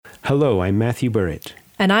Hello, I'm Matthew Burritt.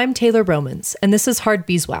 And I'm Taylor Romens, and this is Hard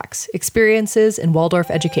Beeswax, Experiences in Waldorf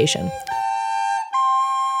Education.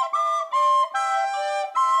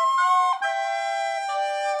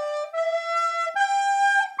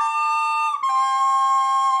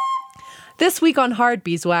 This week on Hard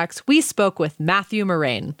Beeswax, we spoke with Matthew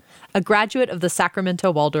Moraine, a graduate of the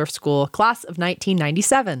Sacramento Waldorf School, class of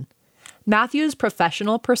 1997. Matthew's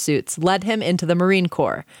professional pursuits led him into the Marine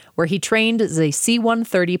Corps, where he trained as a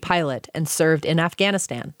C-130 pilot and served in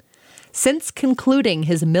Afghanistan. Since concluding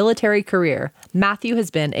his military career, Matthew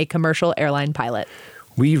has been a commercial airline pilot.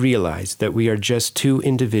 We realize that we are just two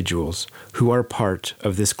individuals who are part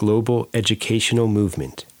of this global educational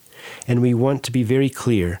movement, and we want to be very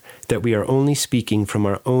clear that we are only speaking from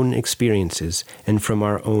our own experiences and from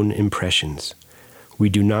our own impressions. We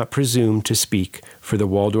do not presume to speak for the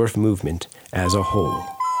Waldorf movement as a whole.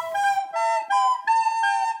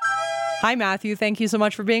 Hi, Matthew. Thank you so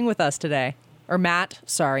much for being with us today. Or Matt.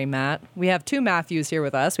 Sorry, Matt. We have two Matthews here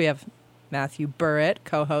with us. We have Matthew Burritt,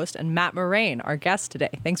 co-host, and Matt Moraine, our guest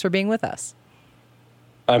today. Thanks for being with us.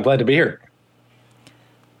 I'm glad to be here.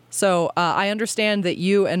 So I understand that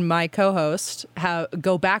you and my co-host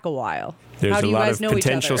go back a while. There's How do a you lot guys of know each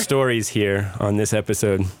potential other? stories here on this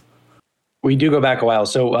episode. We do go back a while.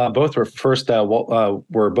 So both were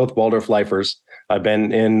we're both Waldorf lifers. I've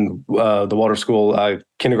been in the Waldorf School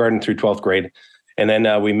kindergarten through 12th grade. And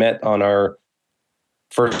then we met on our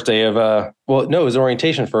first day of, it was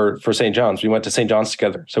orientation for St. John's. We went to St. John's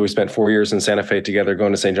together. So we spent 4 years in Santa Fe together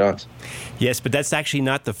going to St. John's. Yes, but that's actually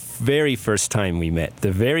not the very first time we met.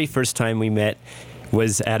 The very first time we met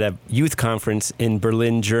was at a youth conference in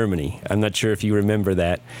Berlin, Germany. I'm not sure if you remember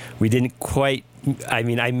that. We didn't quite, I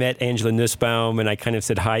met Angela Nussbaum and I kind of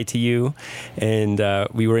said hi to you. And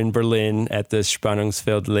we were in Berlin at the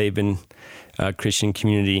Spannungsfeld Leben Christian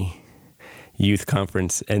Community Youth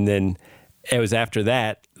Conference. And then it was after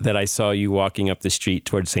that I saw you walking up the street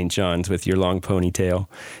towards St. John's with your long ponytail.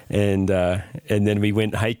 And then we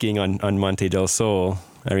went hiking on Monte del Sol.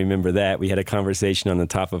 I remember that. We had a conversation on the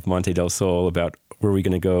top of Monte del Sol about where we're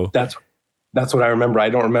going to go. That's what I remember. I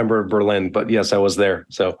don't remember Berlin, but yes, I was there.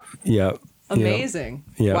 So yeah. Amazing.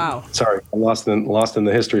 Yeah. Wow. Sorry, I'm lost in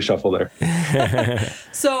the history shuffle there.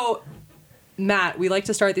 So, Matt, we like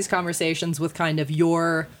to start these conversations with kind of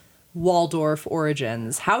your Waldorf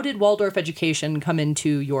origins. How did Waldorf education come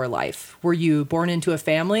into your life? Were you born into a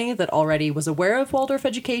family that already was aware of Waldorf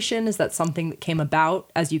education? Is that something that came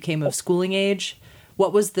about as you came of schooling age?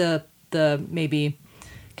 What was the maybe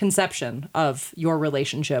conception of your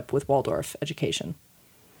relationship with Waldorf education?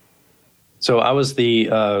 So I was the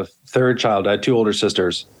third child. I had two older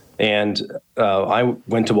sisters, and I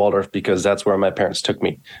went to Waldorf because that's where my parents took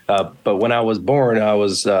me. But when I was born, I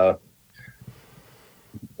was born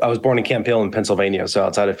in Camp Hill in Pennsylvania, so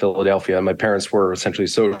outside of Philadelphia. My parents were essentially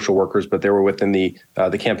social workers, but they were within the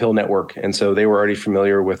Camp Hill network, and so they were already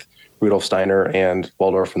familiar with Rudolf Steiner and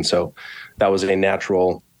Waldorf, and so that was a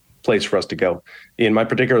natural place for us to go. In my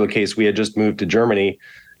particular case, we had just moved to Germany,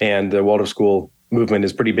 and the Waldorf School movement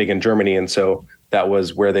is pretty big in Germany, and so that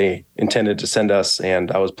was where they intended to send us,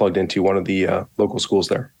 and I was plugged into one of the local schools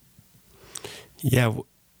there. Yeah.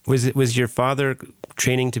 Was your father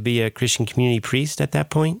training to be a Christian community priest at that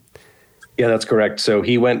point? Yeah, that's correct. So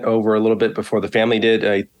he went over a little bit before the family did.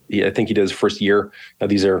 I think he did his first year.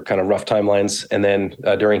 These are kind of rough timelines. And then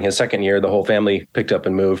during his second year, the whole family picked up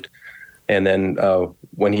and moved. And then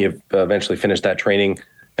when he eventually finished that training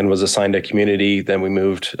and was assigned a community, then we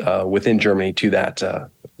moved within Germany to that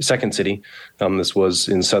second city. This was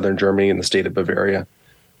in southern Germany in the state of Bavaria,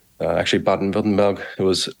 actually Baden-Württemberg. It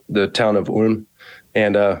was the town of Ulm.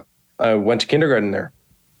 And I went to kindergarten there.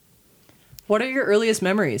 What are your earliest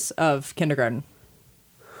memories of kindergarten?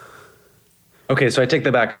 Okay, so I take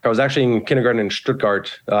that back. I was actually in kindergarten in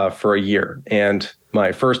Stuttgart for a year. And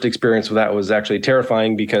my first experience with that was actually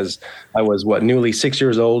terrifying because I was, newly 6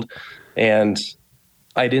 years old, and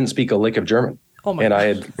I didn't speak a lick of German. Oh my and gosh. I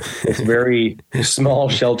had this very small,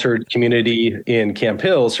 sheltered community in Camp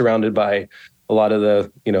Hill surrounded by a lot of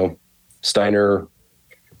the, Steiner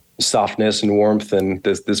softness and warmth and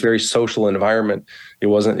this very social environment. It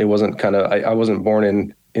wasn't kind of, I wasn't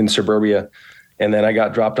born in suburbia. And then I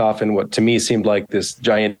got dropped off in what to me seemed like this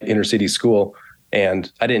giant inner city school.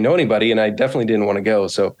 And I didn't know anybody, and I definitely didn't want to go.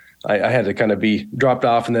 So I had to kind of be dropped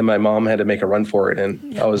off, and then my mom had to make a run for it.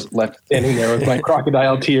 And I was left standing there with my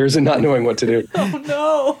crocodile tears and not knowing what to do. Oh,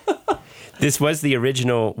 no. This was the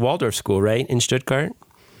original Waldorf school, right, in Stuttgart?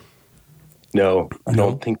 No, I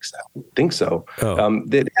don't think so. Oh.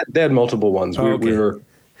 They had multiple ones. Okay.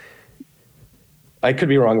 I could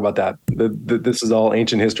be wrong about that. This is all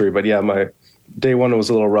ancient history, but yeah, day one was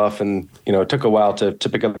a little rough, and it took a while to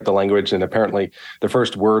pick up the language. And apparently, the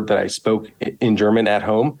first word that I spoke in German at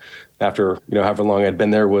home, after however long I'd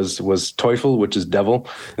been there, was Teufel, which is devil.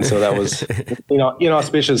 And so that was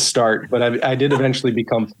auspicious start. But I did eventually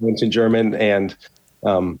become fluent in German, and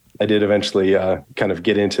I did eventually kind of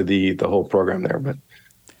get into the whole program there. But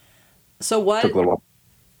so what? Took a little while.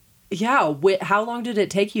 Yeah. How long did it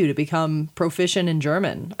take you to become proficient in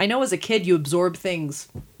German? I know as a kid you absorb things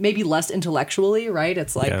maybe less intellectually, right?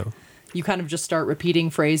 It's like you kind of just start repeating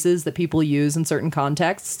phrases that people use in certain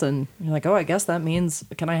contexts, and you're like, oh, I guess that means,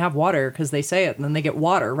 can I have water? Because they say it, and then they get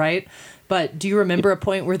water, right? But do you remember a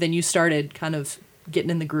point where then you started kind of getting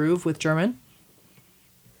in the groove with German?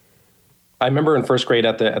 I remember in first grade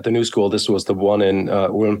at the new school, this was the one in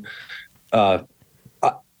when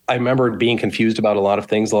I remember being confused about a lot of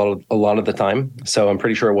things a lot of the time. So I'm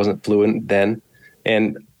pretty sure I wasn't fluent then.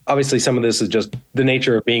 And obviously some of this is just the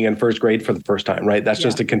nature of being in first grade for the first time, right? That's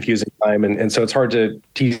just a confusing time. And so it's hard to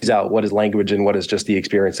tease out what is language and what is just the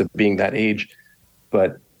experience of being that age.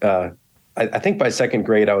 But I think by second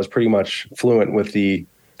grade, I was pretty much fluent with the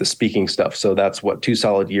speaking stuff. So that's 2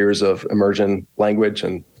 solid years of immersion language,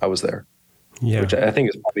 and I was there. Yeah. Which I think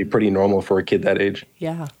is probably pretty normal for a kid that age.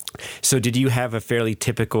 Yeah. So did you have a fairly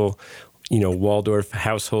typical, Waldorf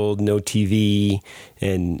household, no TV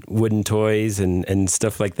and wooden toys and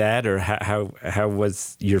stuff like that? Or how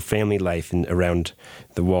was your family life around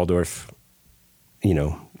the Waldorf,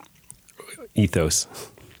 ethos?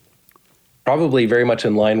 Probably very much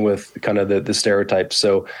in line with kind of the stereotypes.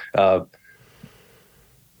 So,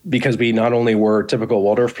 because we not only were typical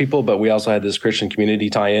Waldorf people, but we also had this Christian community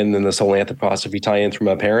tie-in and this whole anthroposophy tie-in through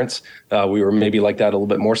my parents. We were maybe like that a little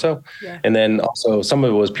bit more so. Yeah. And then also some of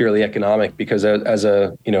it was purely economic, because as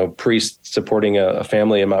a priest supporting a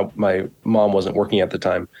family, and my mom wasn't working at the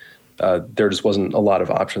time, there just wasn't a lot of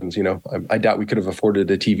options. I doubt we could have afforded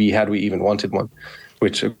a TV had we even wanted one,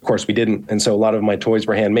 which of course we didn't. And so a lot of my toys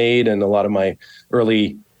were handmade, and a lot of my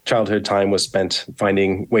early childhood time was spent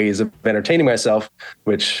finding ways of entertaining myself,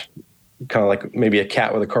 which kind of like maybe a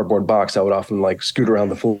cat with a cardboard box. I would often scoot around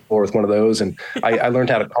the floor with one of those. And I learned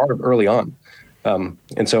how to carve early on.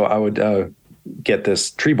 And so I would get this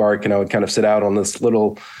tree bark, and I would kind of sit out on this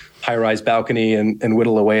little high-rise balcony and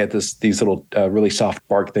whittle away at these little really soft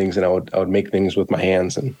bark things. And I would make things with my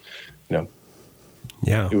hands, and,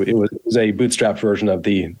 yeah, it was a bootstrapped version of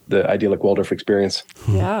the idyllic Waldorf experience.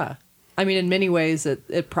 Yeah. I mean, in many ways,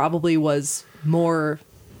 it probably was more,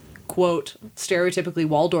 quote, stereotypically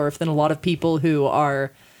Waldorf than a lot of people who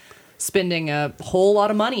are spending a whole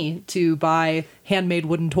lot of money to buy handmade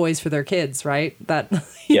wooden toys for their kids, right? That,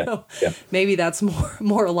 maybe that's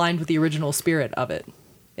more aligned with the original spirit of it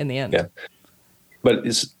in the end. Yeah. But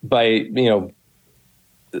it's by,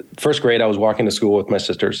 first grade, I was walking to school with my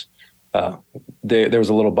sisters. There was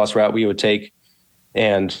a little bus route we would take,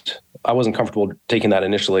 and I wasn't comfortable taking that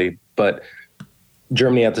initially, but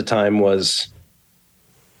Germany at the time was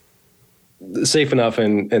safe enough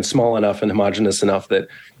and small enough and homogenous enough that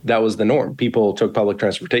was the norm. People took public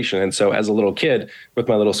transportation. And so as a little kid with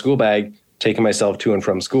my little school bag, taking myself to and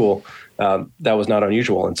from school, that was not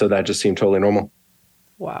unusual. And so that just seemed totally normal.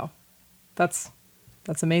 Wow. That's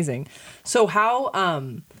amazing. So how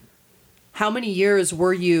many years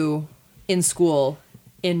were you in school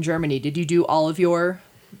in Germany? Did you do all of your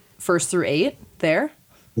 1st through 8 there?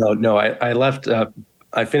 No, I left,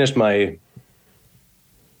 I finished my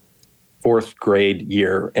 4th grade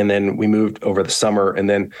year, and then we moved over the summer, and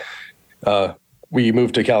then we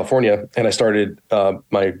moved to California, and I started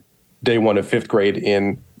my day one of 5th grade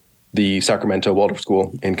in the Sacramento Waldorf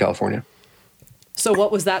School in California. So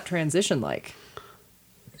what was that transition like?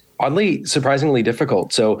 Oddly, surprisingly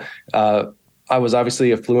difficult. So I was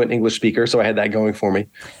obviously a fluent English speaker, so I had that going for me.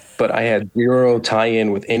 But I had zero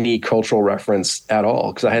tie-in with any cultural reference at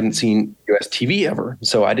all, because I hadn't seen U.S. TV ever.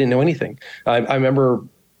 So I didn't know anything. I remember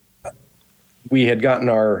we had gotten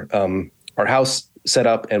our house set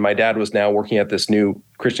up, and my dad was now working at this new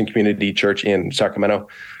Christian community church in Sacramento.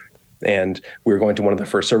 And we were going to one of the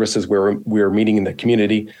first services where we were meeting in the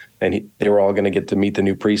community, and they were all going to get to meet the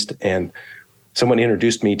new priest. And someone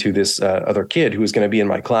introduced me to this other kid who was going to be in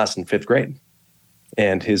my class in 5th grade.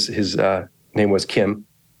 And his name was Kim.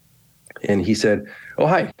 And he said, "Oh,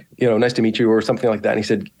 hi, nice to meet you," or something like that. And he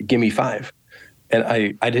said, "Give me 5." And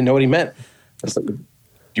I didn't know what he meant. I was like, "Do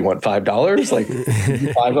you want $5? Like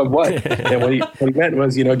 5 of what?" And what he meant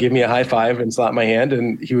was, give me a high five and slap my hand.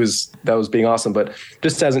 And that was being awesome. But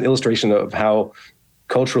just as an illustration of how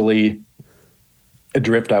culturally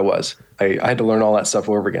adrift I was. I had to learn all that stuff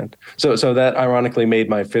over again. So that ironically made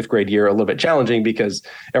my 5th grade year a little bit challenging because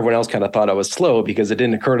everyone else kind of thought I was slow because it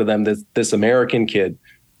didn't occur to them that this American kid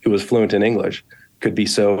who was fluent in English could be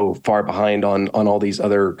so far behind on all these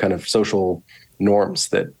other kind of social norms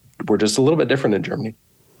that were just a little bit different in Germany.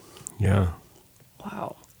 Yeah.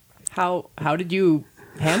 Wow. How did you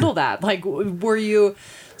handle that? Like, were you,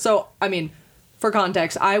 so, I mean, for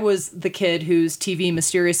context, I was the kid whose TV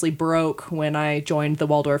mysteriously broke when I joined the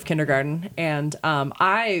Waldorf kindergarten. And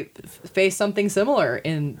I faced something similar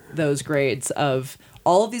in those grades of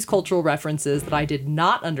all of these cultural references that I did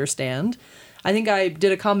not understand. I think I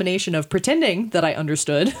did a combination of pretending that I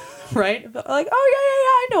understood, right? Like, oh, yeah,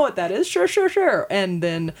 I know what that is. Sure. And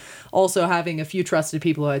then also having a few trusted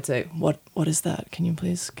people who I'd say, what is that? Can you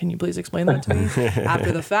please explain that to me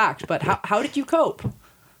after the fact? But how did you cope?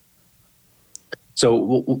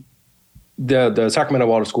 So the Sacramento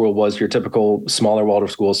Waldorf School was your typical smaller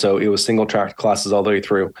Waldorf school. So it was single track classes all the way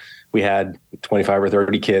through. We had 25 or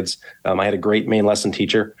 30 kids. I had a great main lesson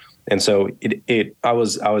teacher. And so I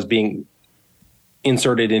was being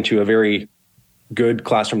inserted into a very good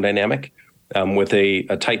classroom dynamic with a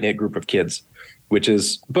tight-knit group of kids, which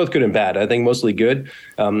is both good and bad. I think mostly good.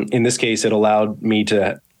 In this case, it allowed me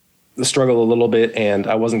to struggle a little bit, and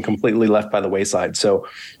I wasn't completely left by the wayside. So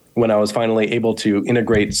when I was finally able to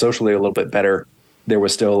integrate socially a little bit better, there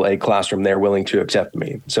was still a classroom there willing to accept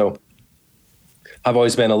me. So I've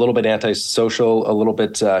always been a little bit antisocial, a little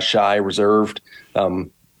bit shy, reserved,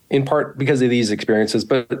 in part because of these experiences,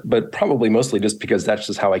 but probably mostly just because that's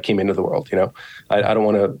just how I came into the world. You know, I don't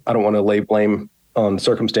want to lay blame on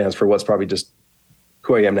circumstance for what's probably just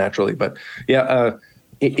who I am naturally. But yeah,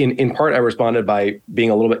 in part, I responded by being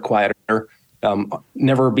a little bit quieter,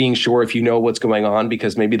 never being sure if you know what's going on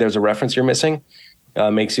because maybe there's a reference you're missing,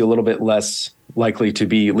 makes you a little bit less likely to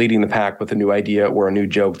be leading the pack with a new idea or a new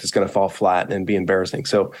joke that's going to fall flat and be embarrassing.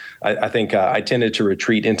 So I think I tended to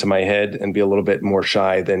retreat into my head and be a little bit more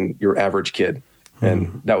shy than your average kid.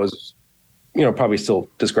 And that was, probably still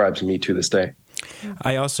describes me to this day.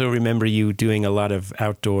 I also remember you doing a lot of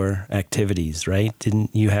outdoor activities, right?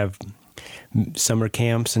 Didn't you have summer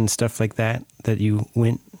camps and stuff like that you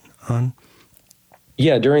went on?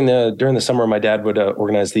 Yeah, during the summer, my dad would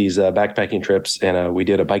organize these backpacking trips, and we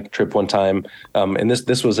did a bike trip one time. And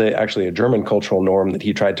this was actually a German cultural norm that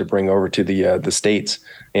he tried to bring over to the States.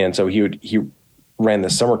 And so he ran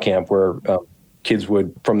this summer camp where kids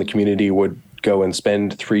from the community would go and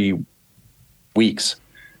spend 3 weeks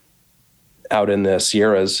out in the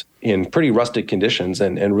Sierras in pretty rustic conditions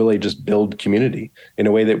and really just build community in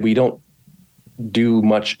a way that we don't do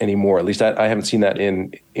much anymore. At least I haven't seen that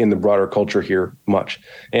in the broader culture here much.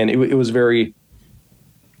 And it was very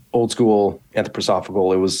old school,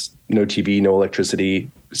 anthroposophical. It was no TV, no electricity.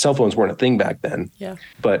 Cell phones weren't a thing back then. Yeah.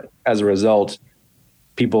 But as a result,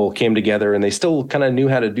 people came together and they still kind of knew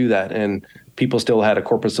how to do that. And people still had a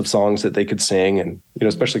corpus of songs that they could sing. And,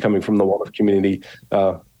 especially coming from the Waldorf community,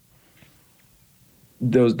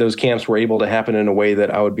 those camps were able to happen in a way that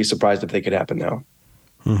I would be surprised if they could happen now.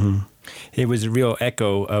 Mm-hmm. It was a real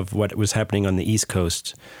echo of what was happening on the East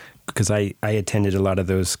Coast because I attended a lot of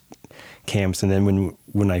those camps. And then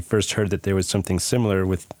when I first heard that there was something similar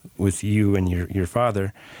with you and your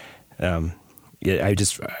father, I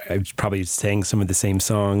was probably sang some of the same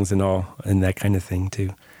songs and all and that kind of thing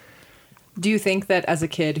too. Do you think that as a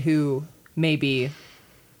kid who maybe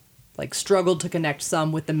struggled to connect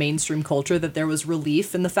some with the mainstream culture, that there was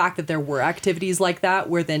relief in the fact that there were activities like that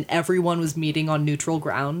where then everyone was meeting on neutral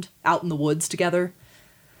ground out in the woods together?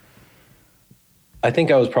 I think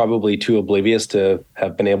I was probably too oblivious to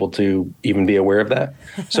have been able to even be aware of that.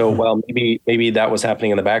 So while maybe that was happening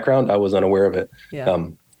in the background, I was unaware of it. Yeah.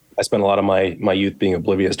 I spent a lot of my youth being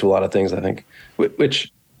oblivious to a lot of things, I think,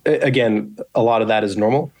 which again, a lot of that is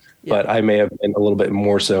normal, but I may have been a little bit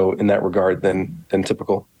more so in that regard than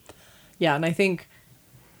typical. Yeah, and I think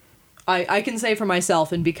I can say for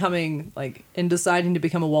myself in deciding to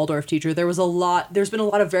become a Waldorf teacher, there's been a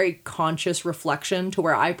lot of very conscious reflection to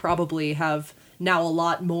where I probably have now a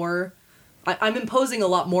lot more, I'm imposing a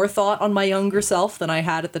lot more thought on my younger self than I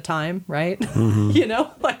had at the time, right?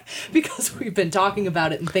 Mm-hmm. Because we've been talking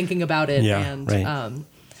about it and thinking about it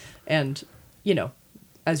and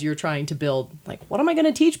as you're trying to build, what am I going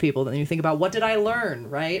to teach people? Then you think about, what did I learn,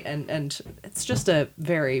 right? And it's just a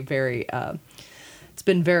very, very, it's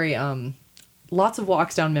been very, lots of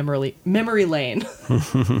walks down memory lane,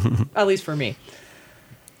 at least for me.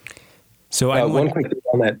 So one quick thing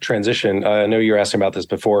on that transition. I know you were asking about this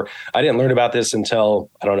before. I didn't learn about this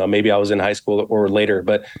until, I don't know, maybe I was in high school or later.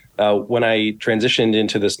 But when I transitioned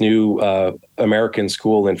into this new American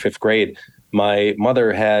school in 5th grade, my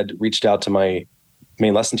mother had reached out to my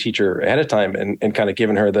main lesson teacher ahead of time and kind of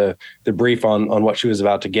given her the brief on what she was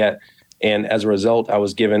about to get. And as a result, I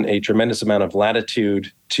was given a tremendous amount of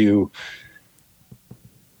latitude to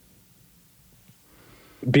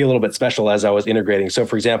be a little bit special as I was integrating. So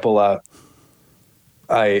for example,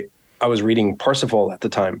 I was reading Parsifal at the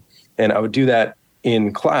time, and I would do that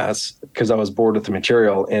in class because I was bored with the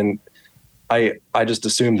material. And I just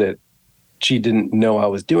assumed that she didn't know I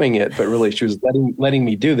was doing it, but really she was letting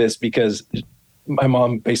me do this because my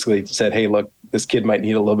mom basically said, hey, look, this kid might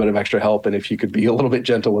need a little bit of extra help. And if you could be a little bit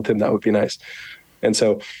gentle with him, that would be nice. And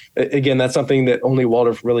so again, that's something that only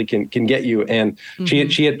Waldorf really can get you. And she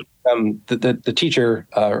had the teacher,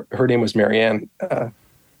 her name was Marianne.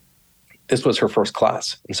 This was her first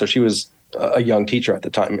class. And so she was a young teacher at the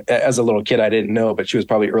time. As a little kid, I didn't know, but she was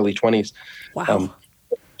probably early 20s. Wow.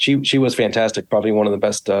 She was fantastic. Probably one of the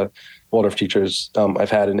best Waldorf teachers I've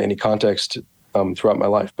had in any context throughout my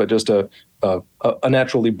life, but just a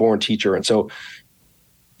naturally born teacher. And so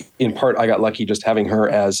in part, I got lucky just having her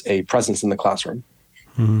as a presence in the classroom.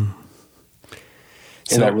 And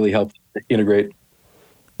that really helped integrate.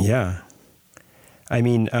 Yeah. I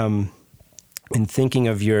mean, in thinking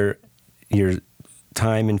of your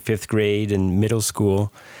time in fifth grade and middle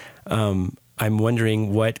school, I'm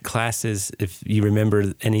wondering what classes, if you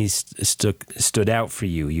remember any, stood out for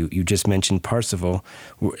you. You just mentioned Parsifal,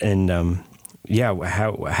 and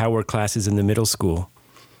how were classes in the middle school?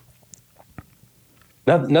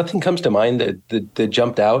 Nothing comes to mind that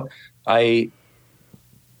jumped out. I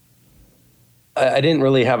didn't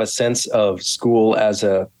really have a sense of school as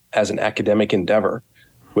an academic endeavor,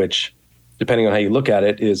 which, depending on how you look at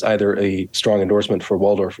it, is either a strong endorsement for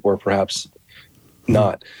Waldorf or perhaps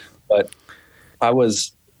not. But I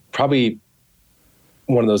was probably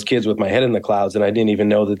one of those kids with my head in the clouds, and I didn't even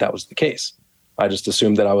know that was the case. I just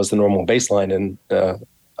assumed that I was the normal baseline, and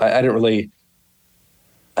I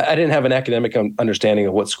didn't have an academic understanding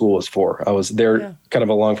of what school was for. I was there kind of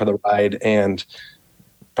along for the ride, and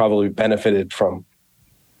probably benefited from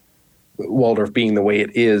Waldorf being the way it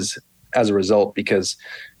is as a result, because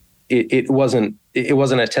it wasn't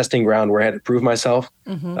a testing ground where I had to prove myself.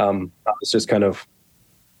 I was just kind of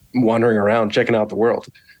wandering around, checking out the world,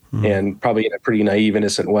 and probably in a pretty naive,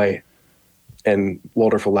 innocent way. And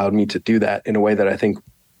Waldorf allowed me to do that in a way that I think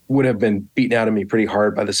would have been beaten out of me pretty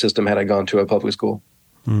hard by the system had I gone to a public school.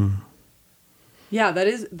 Yeah,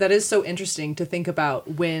 that is so interesting to think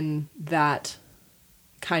about when that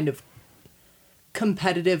kind of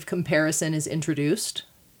competitive comparison is introduced.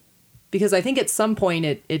 Because I think at some point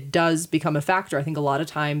it does become a factor. I think a lot of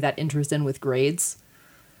time that enters in with grades,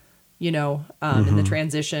 in the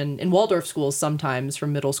transition in Waldorf schools, sometimes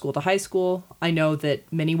from middle school to high school. I know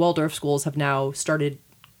that many Waldorf schools have now started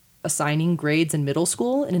assigning grades in middle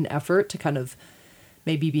school in an effort to kind of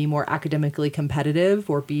maybe be more academically competitive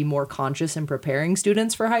or be more conscious in preparing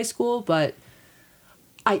students for high school. But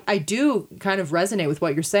I do kind of resonate with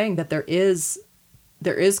what you're saying, that there is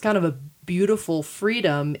kind of a beautiful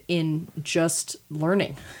freedom in just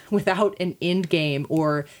learning without an end game,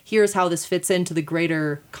 or here's how this fits into the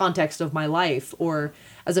greater context of my life, or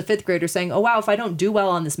as a fifth grader saying, oh wow, if I don't do well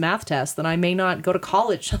on this math test, then I may not go to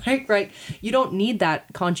college. Right? You don't need that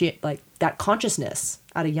that consciousness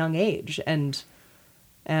at a young age, and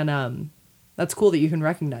that's cool that you can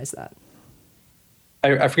recognize that.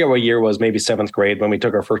 I forget what year it was, maybe seventh grade, when we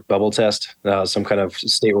took our first bubble test, some kind of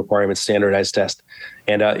state requirement standardized test.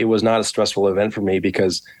 And it was not a stressful event for me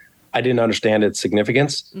because I didn't understand its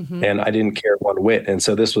significance and I didn't care one whit. And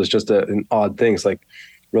so this was just an odd thing. It's like,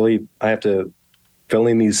 really, I have to fill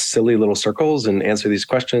in these silly little circles and answer these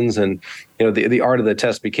questions. And, the art of the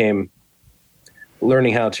test became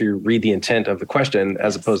learning how to read the intent of the question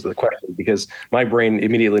as opposed to the question, because my brain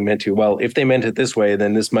immediately meant to, well, if they meant it this way,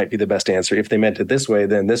 then this might be the best answer. If they meant it this way,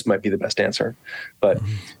 then this might be the best answer. But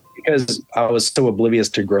because I was so oblivious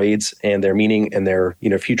to grades and their meaning and their,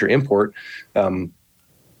 future import,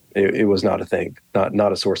 it was not a thing,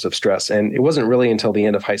 not a source of stress. And it wasn't really until the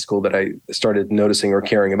end of high school that I started noticing or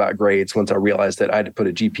caring about grades, once I realized that I had to put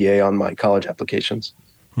a GPA on my college applications.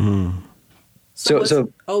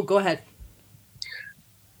 So go ahead.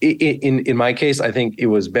 In my case, I think it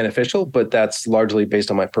was beneficial, but that's largely based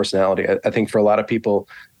on my personality. I think for a lot of people,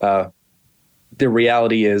 the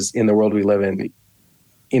reality is, in the world we live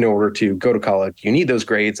in order to go to college, you need those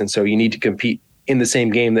grades. And so you need to compete in the same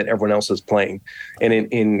game that everyone else is playing.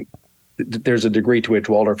 And there's a degree to which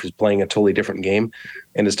Waldorf is playing a totally different game.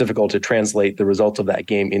 And it's difficult to translate the results of that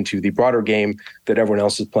game into the broader game that everyone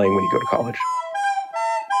else is playing when you go to college.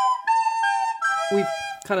 We've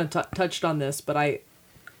kind of touched on this, but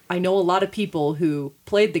I know a lot of people who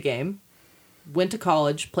played the game went to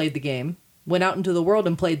college, played the game, went out into the world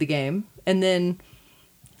and played the game, and then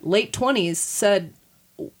late 20s said,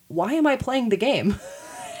 why am I playing the game?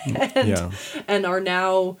 and are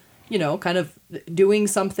now, kind of doing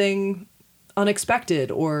something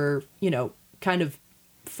unexpected, or, kind of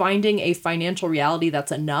finding a financial reality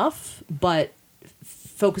that's enough, but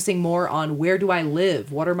focusing more on, where do I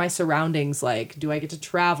live? What are my surroundings like? Do I get to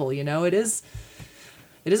travel? It is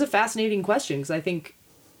a fascinating question, because I think,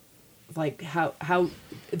 like, how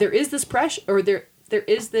there is this pressure, or there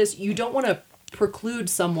is this, you don't want to preclude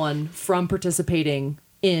someone from participating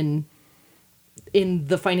in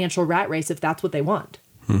the financial rat race if that's what they want,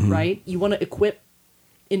 right? You want to equip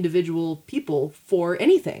individual people for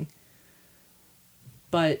anything.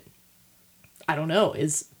 But I don't know,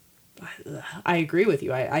 I agree with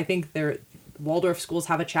you. I think Waldorf schools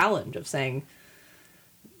have a challenge of saying,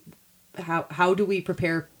 how do we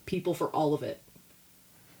prepare people for all of it?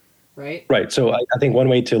 Right? Right. So I think one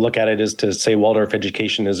way to look at it is to say Waldorf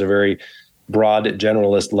education is a very broad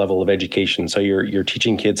generalist level of education. So you're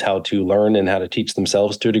teaching kids how to learn and how to teach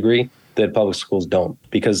themselves to a degree that public schools don't,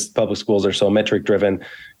 because public schools are so metric driven.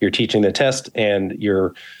 You're teaching the test, and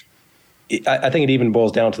I think it even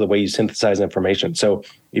boils down to the way you synthesize information. So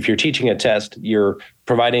if you're teaching a test, you're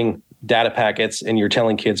providing data packets and you're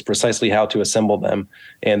telling kids precisely how to assemble them.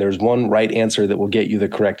 And there's one right answer that will get you the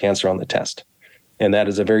correct answer on the test. And that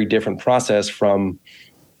is a very different process from,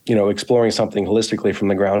 exploring something holistically from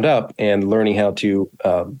the ground up and learning how to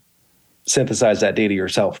synthesize that data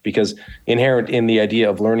yourself. Because inherent in the idea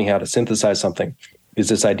of learning how to synthesize something is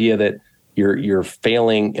this idea that you're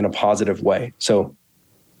failing in a positive way. So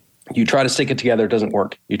you try to stick it together, it doesn't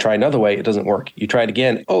work. You try another way, it doesn't work. You try it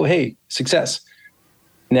again, oh, hey, success.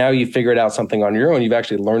 Now you figured out something on your own, you've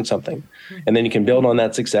actually learned something. And then you can build on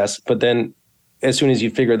that success. But then as soon as you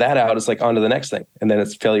figure that out, it's like on to the next thing. And then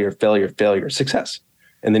it's failure, success.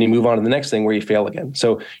 And then you move on to the next thing where you fail again.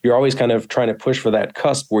 So you're always kind of trying to push for that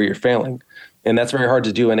cusp where you're failing. And that's very hard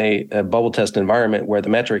to do in a bubble test environment where the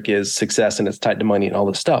metric is success and it's tied to money and all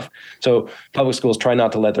this stuff. So public schools try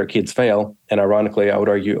not to let their kids fail. And ironically, I would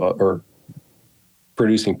argue, are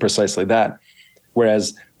producing precisely that.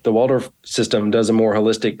 Whereas the Waldorf system does a more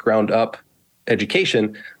holistic ground up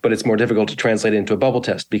education, but it's more difficult to translate into a bubble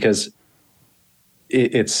test because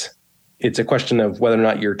it's a question of whether or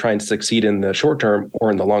not you're trying to succeed in the short term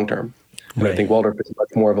or in the long term. And I think Waldorf is much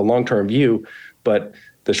more of a long-term view, but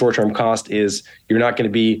the short-term cost is you're not going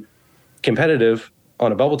to be competitive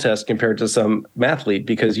on a bubble test compared to some mathlete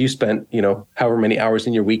because you spent, however many hours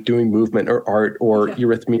in your week doing movement or art or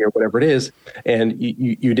eurythmy or whatever it is, and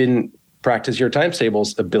you didn't practice your times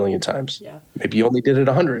tables a billion times. Yeah. Maybe you only did it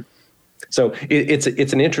 100. So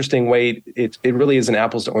it's an interesting way. It really is an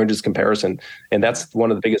apples to oranges comparison. And that's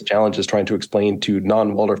one of the biggest challenges, trying to explain to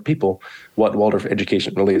non-Waldorf people what Waldorf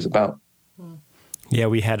education really is about. Yeah,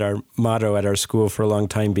 we had our motto at our school for a long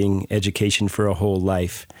time being education for a whole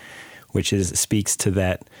life, which speaks to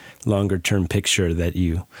that longer term picture that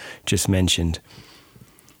you just mentioned.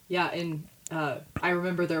 Yeah, and I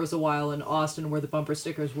remember there was a while in Austin where the bumper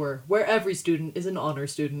stickers were, where every student is an honor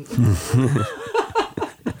student.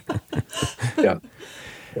 Yeah.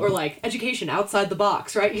 Or like education outside the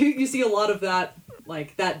box, right? You see a lot of that,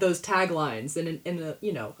 like those taglines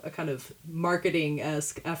in a kind of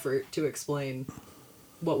marketing-esque effort to explain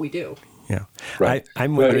what we do. Yeah. Right.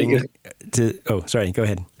 I'm wondering sorry, go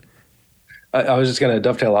ahead. I was just going to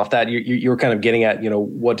dovetail off that. You were kind of getting at,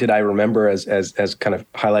 what did I remember as kind of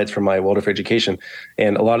highlights from my Waldorf education?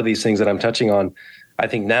 And a lot of these things that I'm touching on, I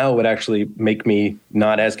think now would actually make me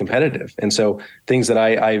not as competitive. And so things that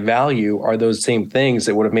I value are those same things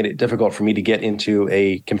that would have made it difficult for me to get into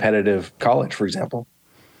a competitive college, for example.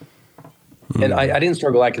 Mm. And I didn't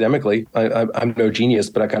struggle academically. I'm no genius,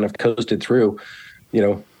 but I kind of coasted through,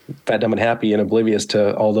 fat, dumb, and happy and oblivious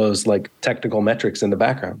to all those like technical metrics in the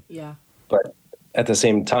background. Yeah. But at the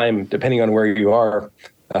same time, depending on where you are,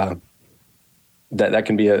 that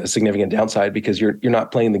can be a significant downside because you're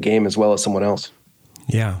not playing the game as well as someone else.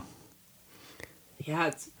 Yeah.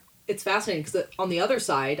 Yeah, it's fascinating because on the other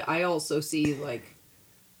side, I also see like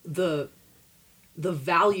the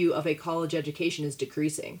value of a college education is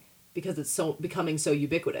decreasing because it's becoming so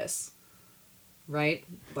ubiquitous, right?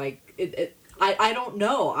 Like I don't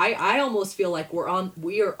know. I almost feel like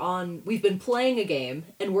we've been playing a game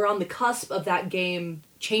and we're on the cusp of that game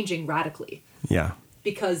changing radically. Yeah.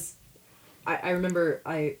 Because I remember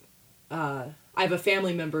I have a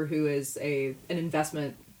family member who is an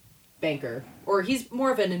investment banker, or he's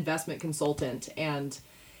more of an investment consultant, and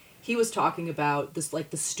he was talking about this, like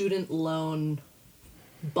the student loan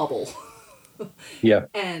bubble, Yeah.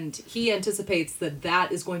 And he anticipates that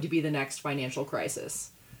that is going to be the next financial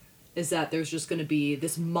crisis, is that there's just going to be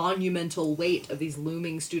this monumental weight of these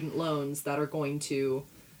looming student loans that are going to,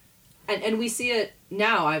 and we see it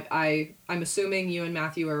now. I'm assuming you and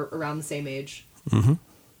Matthew are around the same age. Mm-hmm.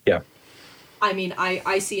 Yeah. I mean,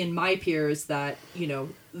 I see in my peers that,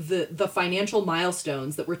 the financial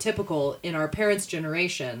milestones that were typical in our parents'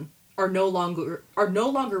 generation are no longer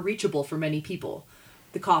reachable for many people.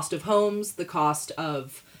 The cost of homes, the cost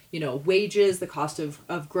of, wages, the cost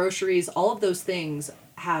of groceries, all of those things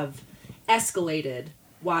have escalated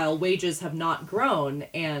while wages have not grown,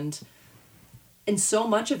 and so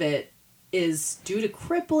much of it is due to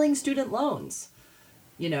crippling student loans.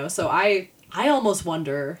 So I almost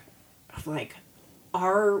wonder, like,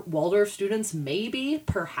 are Waldorf students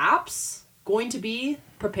perhaps going to be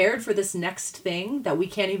prepared for this next thing that we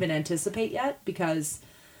can't even anticipate yet? Because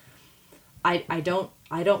I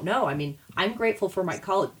don't know. I mean, I'm grateful for my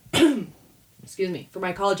college for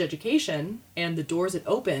my college education and the doors it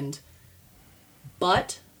opened.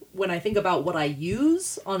 But when I think about what I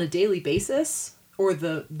use on a daily basis, or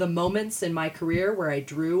the moments in my career where I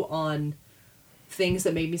drew on things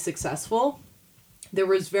that made me successful, there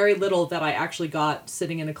was very little that I actually got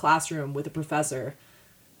sitting in a classroom with a professor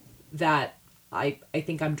that I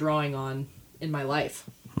think I'm drawing on in my life.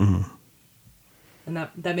 Mm-hmm. And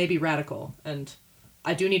that may be radical. And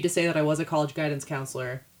I do need to say that I was a college guidance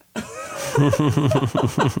counselor.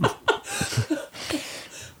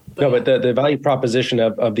 But the value proposition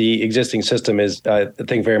of the existing system is, I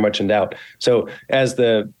think, very much in doubt. So as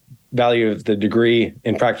the value of the degree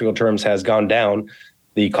in practical terms has gone down,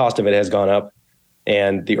 the cost of it has gone up,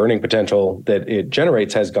 and the earning potential that it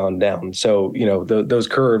generates has gone down. So, those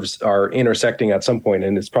curves are intersecting at some point,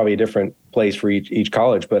 and it's probably a different place for each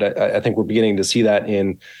college. But I think we're beginning to see that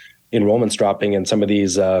in enrollments dropping, and some of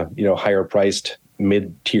these, higher priced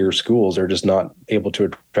mid-tier schools are just not able to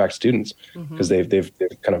attract students because they've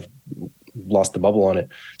kind of lost the bubble on it.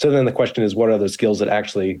 So then the question is, what are the skills that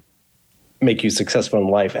actually make you successful in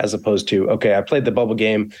life, as opposed to, okay, I played the bubble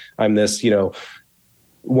game, I'm this,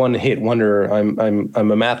 one hit wonder, I'm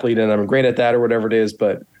a mathlete and I'm great at that, or whatever it is,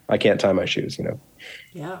 but I can't tie my shoes,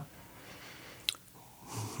 Yeah.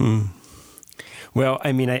 Well,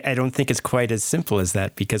 I mean, I don't think it's quite as simple as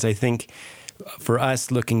that, because I think for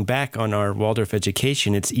us, looking back on our Waldorf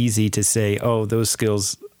education, it's easy to say, oh, those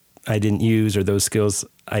skills I didn't use, or those skills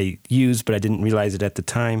I used, but I didn't realize it at the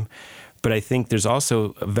time. But I think there's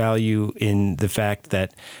also a value in the fact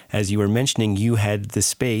that, as you were mentioning, you had the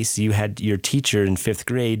space, you had your teacher in 5th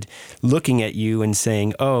grade looking at you and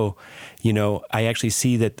saying, oh, I actually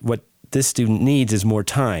see that what this student needs is more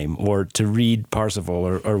time, or to read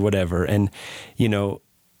Parsifal, or whatever. And,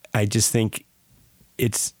 I just think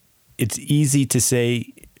it's easy to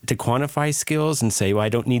say, to quantify skills and say, well, I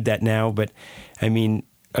don't need that now. But I mean,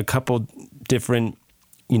 a couple different,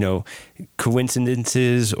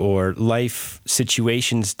 coincidences or life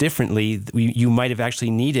situations differently, you might have actually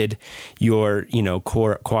needed your,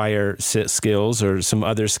 choir skills, or some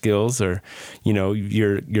other skills, or,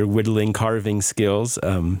 your whittling, carving skills.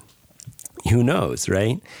 Who knows,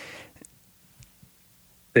 right?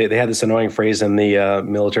 They had this annoying phrase in the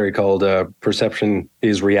military called perception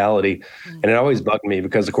is reality. And it always bugged me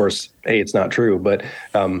because, of course, A, it's not true, but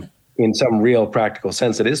in some real practical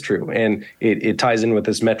sense, it is true. And it ties in with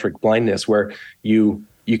this metric blindness, where you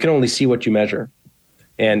can only see what you measure.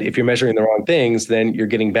 And if you're measuring the wrong things, then you're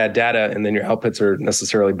getting bad data, and then your outputs are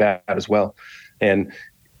necessarily bad as well. And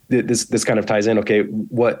this kind of ties in, okay,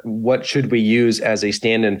 what should we use as a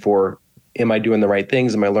stand-in for, am I doing the right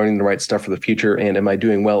things? Am I learning the right stuff for the future? And am I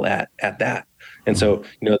doing well at that? And so,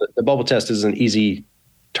 the bubble test is an easy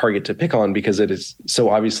target to pick on, because it is so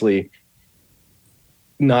obviously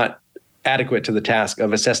not adequate to the task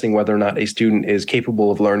of assessing whether or not a student is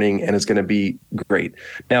capable of learning and is going to be great.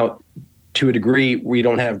 Now, to a degree, we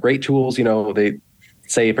don't have great tools. They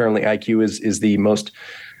say apparently IQ is the most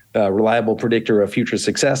reliable predictor of future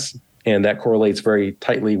success, and that correlates very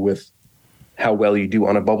tightly with how well you do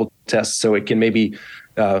on a bubble test. So it can maybe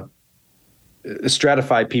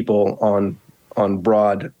stratify people on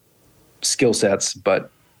broad skill sets,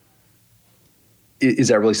 but is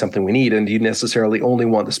that really something we need? And do you necessarily only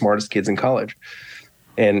want the smartest kids in college?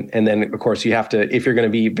 And then, of course, you have to, if you're going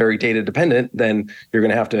to be very data dependent, then you're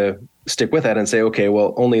going to have to stick with that and say, okay,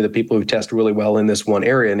 well, only the people who test really well in this one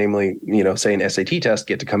area, namely, say an SAT test,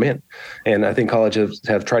 get to come in. And I think colleges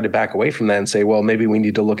have tried to back away from that and say, well, maybe we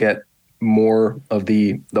need to look at more of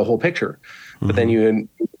the whole picture. But then you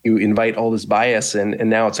invite all this bias, and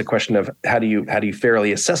now it's a question of how do you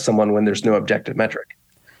fairly assess someone when there's no objective metric?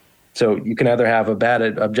 So you can either have a bad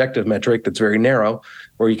objective metric that's very narrow,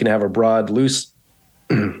 or you can have a broad, loose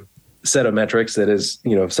set of metrics that is,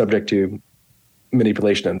 subject to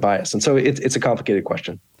manipulation and bias. And so it's a complicated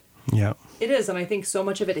question. Yeah, it is. And I think so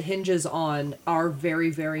much of it hinges on our very,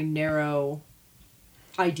 very narrow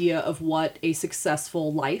idea of what a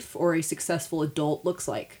successful life or a successful adult looks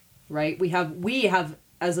like, right? We have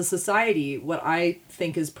as a society what I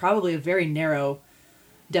think is probably a very narrow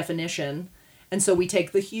definition. And so we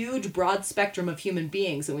take the huge broad spectrum of human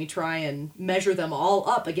beings and we try and measure them all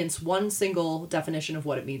up against one single definition of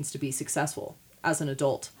what it means to be successful as an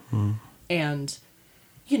adult. And,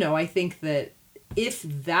 I think that if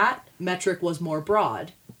that metric was more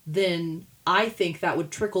broad, then I think that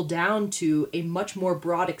would trickle down to a much more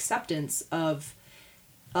broad acceptance of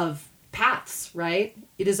paths, right?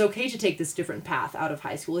 It is okay to take this different path out of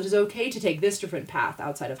high school. It is okay to take this different path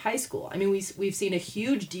outside of high school. I mean, we've seen a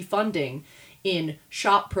huge defunding in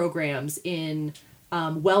shop programs, in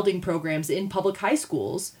welding programs, in public high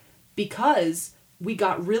schools, because we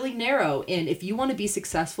got really narrow in, if you want to be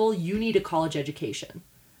successful, you need a college education,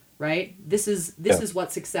 right? This is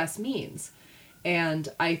what success means. And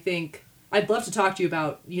I think I'd love to talk to you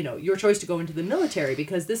about, your choice to go into the military,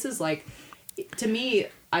 because this is like, to me,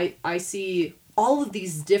 I see all of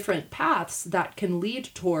these different paths that can lead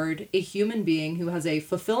toward a human being who has a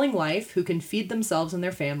fulfilling life, who can feed themselves and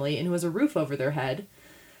their family, and who has a roof over their head.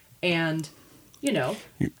 And,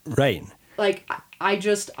 right. Like,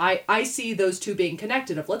 I see those two being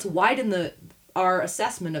connected of, let's widen our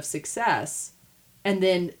assessment of success, and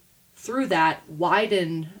then through that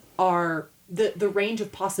widen the range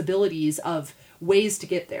of possibilities of ways to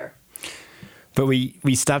get there. But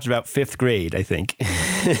we stopped about 5th grade, I think,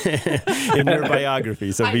 in your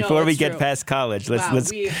biography. So before we get past college, we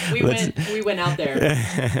went out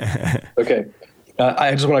there. Okay.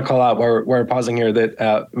 I just want to call out while we're pausing here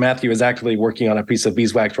that Matthew is actually working on a piece of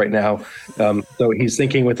beeswax right now. So he's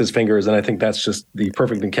thinking with his fingers, and I think that's just the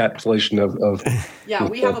perfect encapsulation of yeah,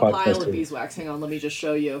 we have a pile of beeswax. Hang on, let me just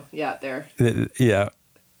show you. Yeah, there. Yeah.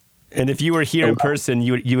 And if you were here in person,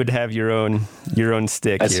 you would have your own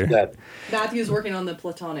stick here. That. Matthew's working on the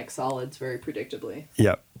platonic solids very predictably.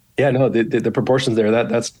 Yeah. Yeah, no, the proportions there,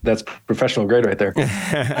 that's professional grade right there.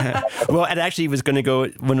 Well, it actually was going to go,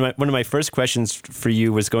 one of my first questions for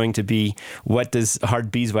you was going to be, what does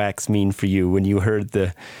hard beeswax mean for you when you heard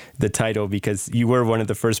the title? Because you were one of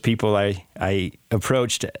the first people I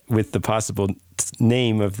approached with the possible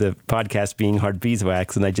name of the podcast being Hard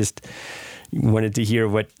Beeswax, and I just wanted to hear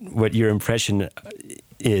what your impression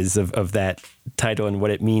is of that title and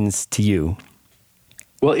what it means to you.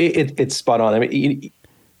 Well, it's spot on. I mean,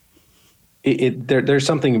 there's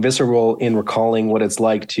something visceral in recalling what it's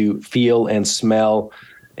like to feel and smell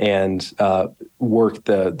and work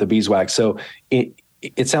the beeswax. So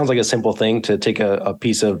it sounds like a simple thing to take a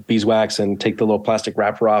piece of beeswax and take the little plastic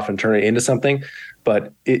wrapper off and turn it into something,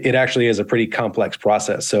 but it actually is a pretty complex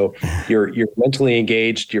process. So you're mentally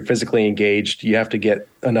engaged, you're physically engaged, you have to get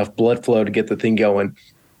enough blood flow to get the thing going.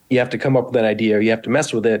 You have to come up with an idea, you have to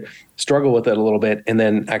mess with it, struggle with it a little bit, and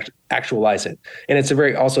then actualize it. And it's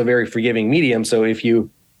also a very forgiving medium. So if you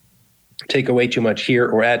take away too much here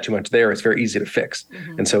or add too much there, it's very easy to fix.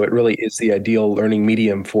 Mm-hmm. And so it really is the ideal learning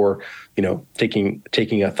medium for,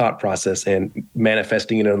 taking a thought process and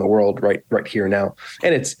manifesting it in the world right here now.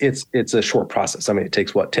 And it's a short process. I mean, it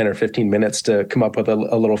takes 10 or 15 minutes to come up with a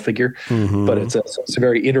little figure, mm-hmm. but it's a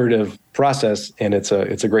very iterative process, and it's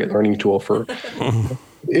a great learning tool for.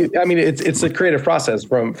 It's a creative process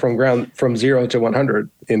from 0 to 100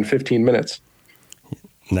 in 15 minutes.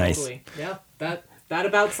 Nice. Totally. Yeah, that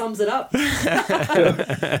about sums it up.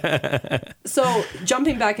 So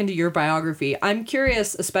jumping back into your biography, I'm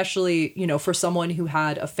curious, especially, for someone who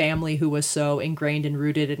had a family who was so ingrained and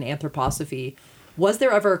rooted in anthroposophy, was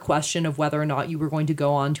there ever a question of whether or not you were going to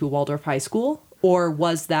go on to a Waldorf high school? Or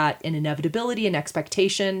was that an inevitability, an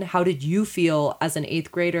expectation? How did you feel as an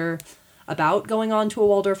 8th grader about going on to a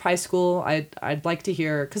Waldorf high school? I'd like to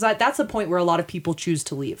hear, because that's a point where a lot of people choose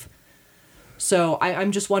to leave. So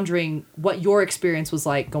I'm just wondering what your experience was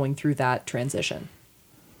like going through that transition.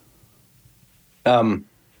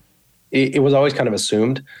 It was always kind of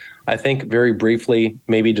assumed. I think very briefly,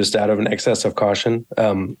 maybe just out of an excess of caution,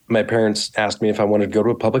 my parents asked me if I wanted to go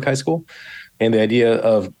to a public high school. And the idea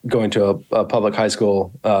of going to a public high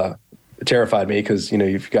school terrified me because,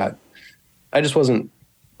 I just wasn't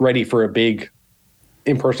ready for a big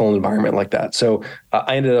impersonal environment like that. So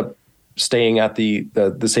I ended up staying at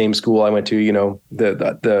the same school I went to.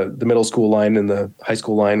 The middle school line and the high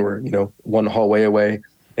school line were one hallway away,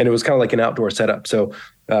 and it was kind of like an outdoor setup. So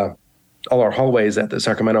all our hallways at the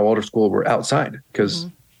Sacramento Waldorf School were outside because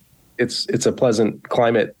it's a pleasant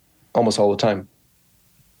climate almost all the time.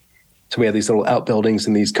 So we had these little outbuildings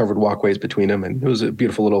and these covered walkways between them, and it was a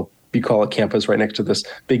beautiful little bucolic campus right next to this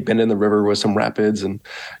big bend in the river with some rapids, and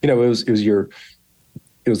it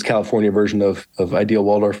was California version of ideal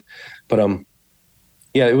Waldorf, but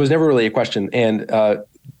it was never really a question. And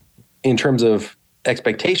in terms of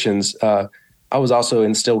expectations, I was also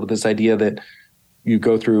instilled with this idea that you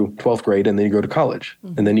go through 12th grade and then you go to college,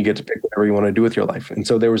 and then you get to pick whatever you want to do with your life. And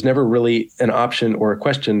so there was never really an option or a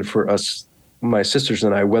question for us, my sisters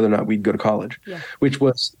and I, whether or not we'd go to college, which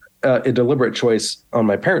was a deliberate choice on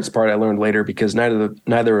my parents' part. I learned later, because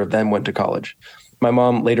neither of them went to college. My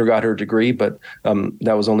mom later got her degree, but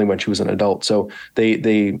that was only when she was an adult. So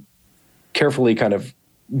they carefully kind of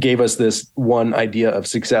gave us this one idea of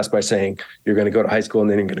success by saying, you're going to go to high school and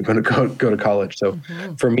then you're going to go to college. So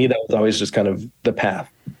for me, that was always just kind of the path.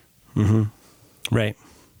 Mm-hmm. Right.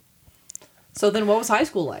 So then what was high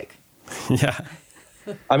school like? Yeah.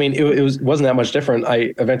 I mean, it wasn't that much different.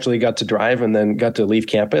 I eventually got to drive and then got to leave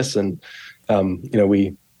campus, and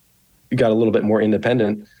we got a little bit more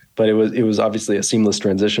independent. But it was obviously a seamless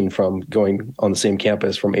transition from going on the same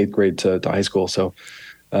campus from 8th grade to high school. So,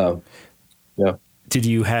 yeah. Did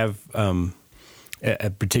you have a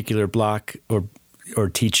particular block or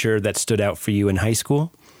teacher that stood out for you in high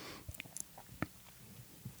school?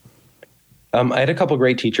 I had a couple of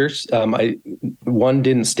great teachers. One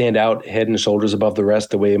didn't stand out head and shoulders above the rest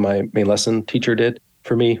the way my main lesson teacher did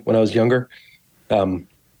for me when I was younger.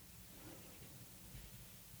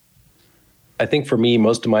 I think for me,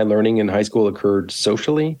 most of my learning in high school occurred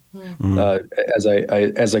socially. As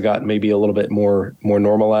I got maybe a little bit more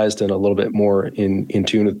normalized and a little bit more in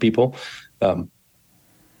tune with people.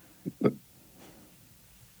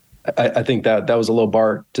 I think that was a low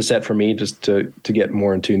bar to set for me, just to get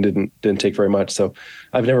more in tune. Didn't take very much. So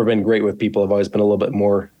I've never been great with people. I've always been a little bit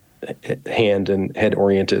more hand and head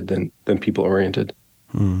oriented than people oriented.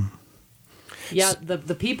 Yeah,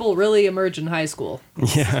 the people really emerge in high school.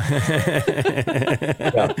 Yeah.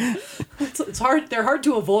 It's hard. They're hard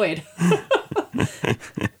to avoid.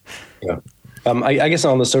 Yeah. I guess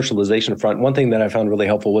on the socialization front, one thing that I found really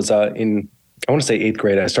helpful was I want to say 8th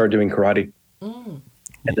grade, I started doing karate.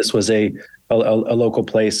 And this was a local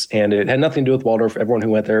place, and it had nothing to do with Waldorf. Everyone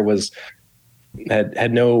who went there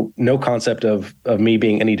had no concept of me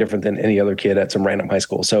being any different than any other kid at some random high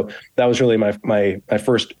school. So that was really my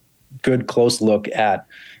first good close look at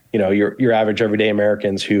your average everyday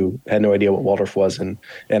Americans who had no idea what Waldorf was, and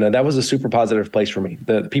that was a super positive place for me.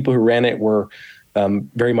 The people who ran it were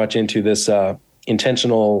very much into this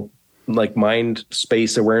intentional, like, mind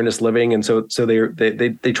space awareness living, and so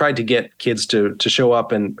they tried to get kids to show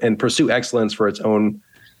up and pursue excellence for its own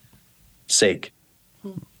sake.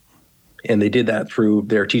 And they did that through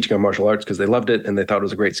their teaching of martial arts because they loved it and they thought it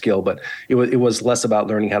was a great skill. But it was less about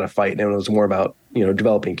learning how to fight, and it was more about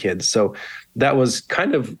developing kids. So that was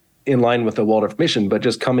kind of in line with the Waldorf mission, but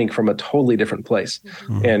just coming from a totally different place.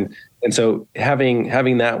 And so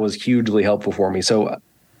having that was hugely helpful for me. So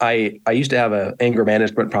I used to have an anger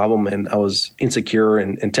management problem, and I was insecure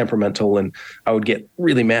and temperamental, and I would get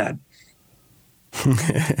really mad.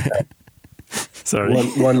 Sorry.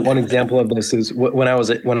 One example of this is when I was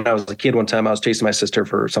a kid. One time I was chasing my sister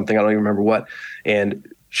for something, I don't even remember what, and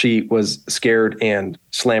she was scared and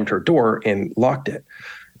slammed her door and locked it.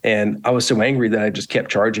 And I was so angry that I just kept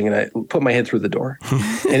charging, and I put my head through the door.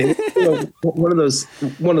 And it, one of those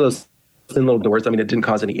thin little doors. I mean, it didn't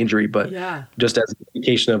cause any injury, but just as an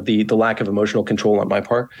indication of the lack of emotional control on my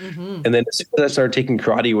part. And then as soon as I started taking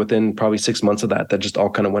karate, within probably 6 months of that just all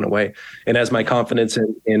kind of went away. And as my confidence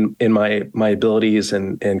in my abilities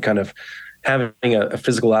and kind of having a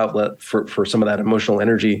physical outlet for some of that emotional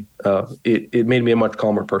energy, it made me a much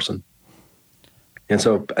calmer person. And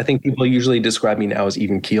so I think people usually describe me now as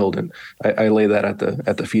even keeled, and I lay that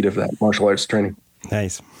at the feet of that martial arts training.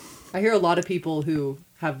 Nice. I hear a lot of people who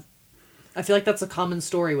have, I feel like that's a common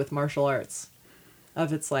story with martial arts,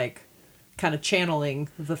 of it's like kind of channeling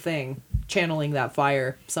that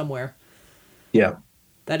fire somewhere. Yeah.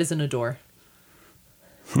 That isn't a door.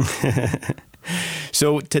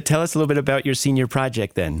 So to tell us a little bit about your senior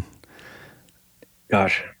project then.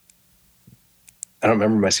 Gosh. I don't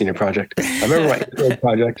remember my senior project. I remember my third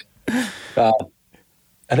project. I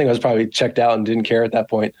think I was probably checked out and didn't care at that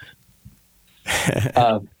point.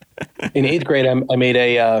 In 8th grade, I made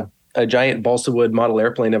a giant balsa wood model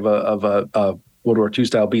airplane of a World War II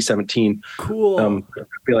style B-17. Cool.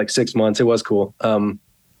 For like 6 months. It was cool. I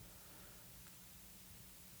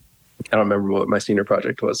don't remember what my senior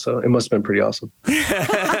project was, so it must have been pretty awesome.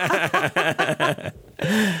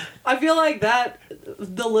 I feel like that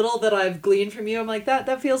the little that I've gleaned from you, I'm like,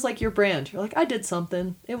 that feels like your brand. You're like, I did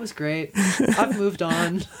something. It was great. I've moved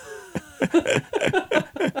on.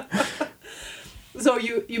 So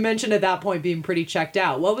you mentioned at that point being pretty checked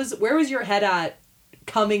out. Where was your head at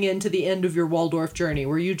coming into the end of your Waldorf journey?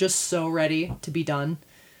 Were you just so ready to be done?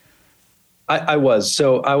 I was.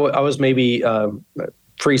 So I was maybe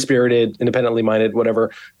free-spirited, independently minded,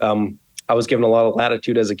 whatever. I was given a lot of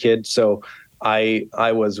latitude as a kid. So I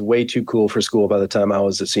was way too cool for school by the time I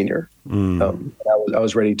was a senior. I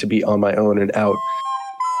was ready to be on my own and out.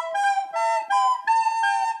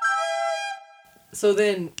 So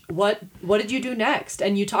then what did you do next?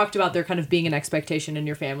 And you talked about there kind of being an expectation in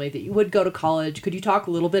your family that you would go to college. Could you talk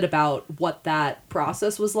a little bit about what that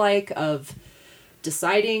process was like of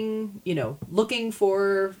deciding, looking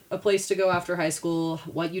for a place to go after high school,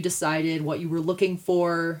 what you decided, what you were looking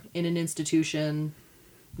for in an institution?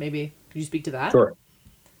 Maybe. Could you speak to that? Sure.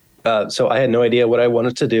 So I had no idea what I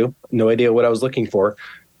wanted to do, no idea what I was looking for.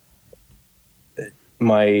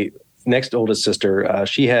 My next oldest sister,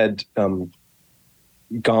 she had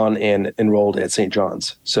gone and enrolled at St.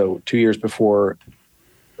 John's. So 2 years before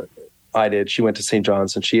I did, she went to St.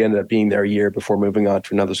 John's, and she ended up being there a year before moving on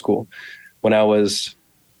to another school. When I was,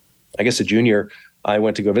 I guess, a junior, I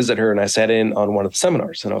went to go visit her, and I sat in on one of the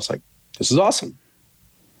seminars, and I was like, this is awesome.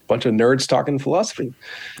 Bunch of nerds talking philosophy.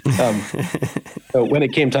 So when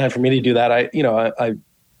it came time for me to do that,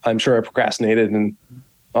 I'm sure I procrastinated, and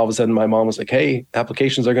all of a sudden my mom was like, hey,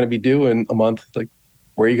 applications are going to be due in a month. Like,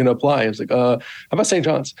 where are you going to apply? I was like, how about St.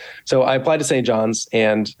 John's? So I applied to St. John's,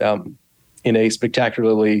 and in a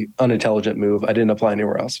spectacularly unintelligent move, I didn't apply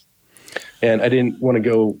anywhere else. And I didn't want to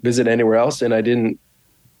go visit anywhere else. And I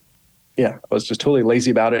was just totally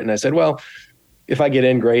lazy about it. And I said, well, if I get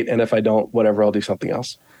in, great. And if I don't, whatever, I'll do something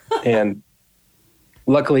else. And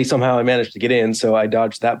luckily, somehow I managed to get in. So I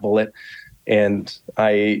dodged that bullet. And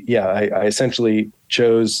I essentially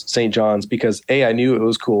chose St. John's because I knew it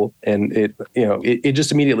was cool, and it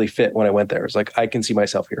just immediately fit when I went there. It's like, I can see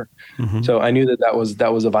myself here. Mm-hmm. So I knew that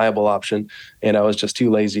was a viable option, and I was just too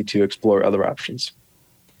lazy to explore other options.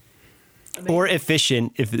 Or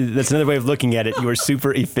efficient. If that's another way of looking at it, you were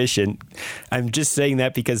super efficient. I'm just saying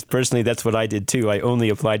that because personally, that's what I did too. I only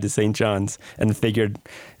applied to St. John's and figured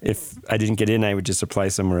if I didn't get in, I would just apply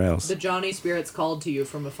somewhere else. The Johnny spirits called to you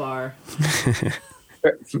from afar.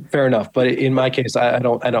 Fair enough, but in my case, I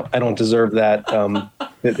don't deserve that.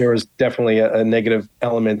 There was definitely a negative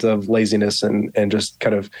element of laziness and just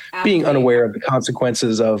kind of being unaware of the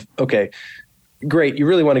consequences of, okay, great, you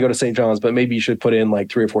really want to go to St. John's, but maybe you should put in like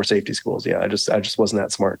 3 or 4 safety schools. Yeah, I just wasn't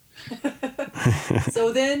that smart.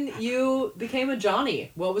 So then you became a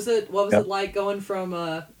Johnny. What was it like going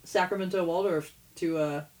from Sacramento Waldorf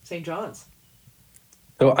to St. John's?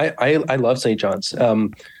 So I love St. John's.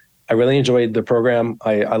 I really enjoyed the program.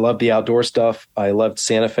 I loved the outdoor stuff. I loved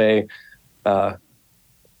Santa Fe. I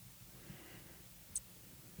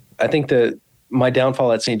think that my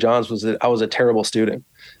downfall at St. John's was that I was a terrible student.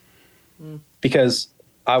 Because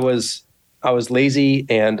I was lazy,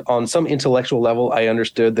 and on some intellectual level, I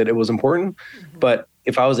understood that it was important. Mm-hmm. But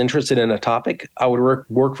if I was interested in a topic, I would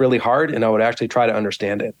work really hard, and I would actually try to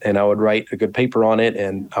understand it, and I would write a good paper on it,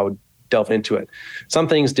 and I would delve into it. Some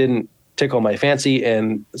things didn't tickle my fancy,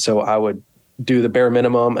 and so I would do the bare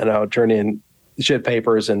minimum, and I would turn in shit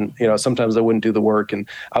papers, and sometimes I wouldn't do the work. And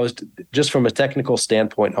I was, just from a technical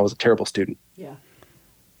standpoint, I was a terrible student. Yeah.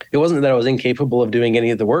 It wasn't that I was incapable of doing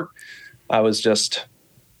any of the work. I was just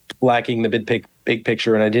lacking the big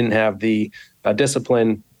picture, and I didn't have the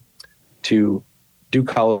discipline to do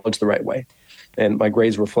college the right way. And my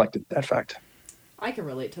grades reflected that fact. I can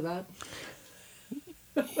relate to that.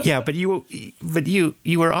 Yeah, but you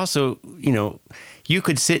were also, you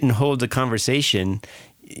could sit and hold the conversation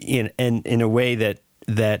in a way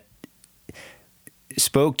that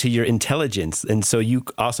spoke to your intelligence, and so you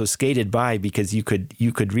also skated by because you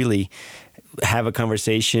could really have a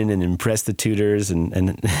conversation and impress the tutors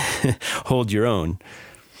and hold your own.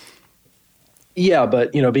 Yeah,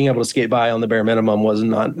 but being able to skate by on the bare minimum was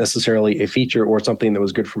not necessarily a feature or something that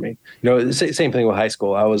was good for me. Same thing with high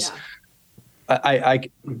school. I was, I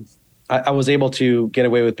was able to get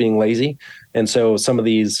away with being lazy, and so some of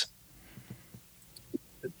these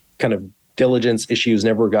kind of diligence issues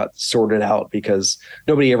never got sorted out because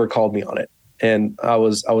nobody ever called me on it. And I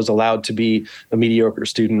was allowed to be a mediocre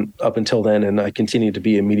student up until then, and I continued to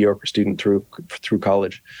be a mediocre student through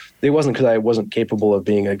college. It wasn't because I wasn't capable of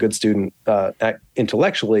being a good student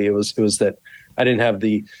intellectually. It was that I didn't have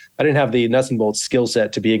the nuts and bolts skill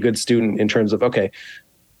set to be a good student in terms of, okay,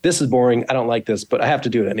 this is boring, I don't like this, but I have to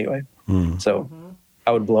do it anyway. So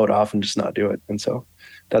I would blow it off and just not do it. And so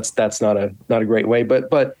that's not a great way.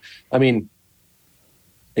 But I mean,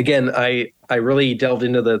 again, I really delved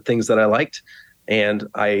into the things that I liked, and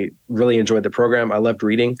I really enjoyed the program. I loved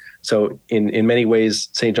reading. So in many ways,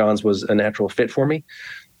 St. John's was a natural fit for me.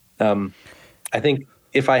 I think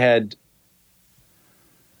if I would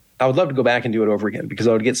love to go back and do it over again, because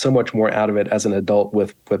I would get so much more out of it as an adult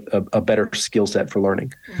with a better skill set for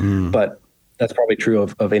learning. But that's probably true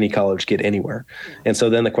of any college kid anywhere. And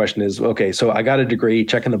so then the question is, okay, so I got a degree,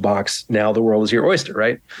 check in the box. Now the world is your oyster,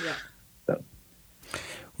 right? Yeah. So.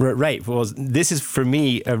 Right. Well, this is for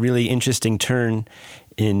me a really interesting turn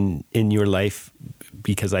in your life,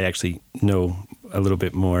 because I actually know a little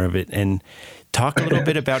bit more of it. And talk a little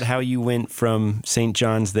bit about how you went from St.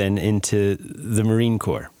 John's then into the Marine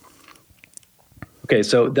Corps. Okay,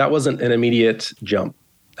 so that wasn't an immediate jump.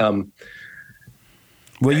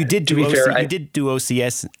 Well, you did do you did do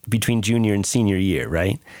OCS between junior and senior year,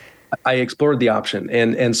 right? I explored the option,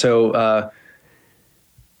 and so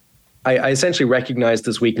I essentially recognized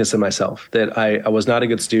this weakness in myself, that I was not a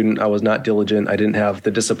good student. I was not diligent. I didn't have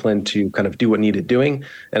the discipline to kind of do what needed doing,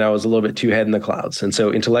 and I was a little bit too head in the clouds. And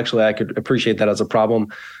so intellectually, I could appreciate that as a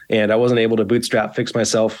problem, and I wasn't able to bootstrap fix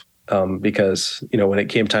myself. Because, when it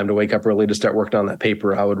came time to wake up early to start working on that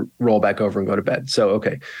paper, I would roll back over and go to bed. So,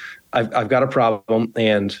 okay, I've got a problem,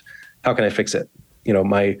 and how can I fix it?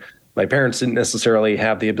 My parents didn't necessarily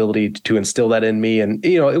have the ability to instill that in me. And,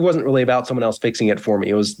 it wasn't really about someone else fixing it for me.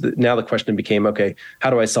 It was now the question became, okay, how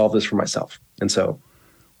do I solve this for myself? And so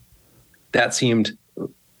that seemed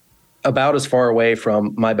about as far away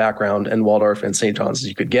from my background and Waldorf and St. John's as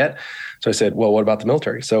you could get. So I said, well, what about the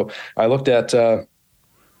military? So I looked at,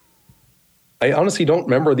 I honestly don't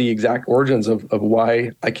remember the exact origins of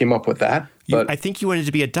why I came up with that. But I think you wanted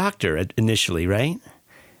to be a doctor initially, right?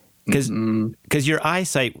 Because your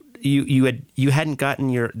eyesight, you hadn't gotten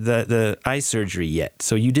the eye surgery yet,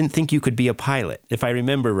 so you didn't think you could be a pilot. If I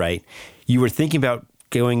remember right, you were thinking about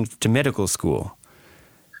going to medical school.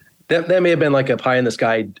 That may have been like a pie in the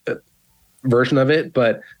sky version of it,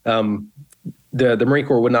 but the Marine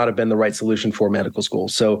Corps would not have been the right solution for medical school.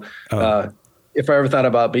 So. If I ever thought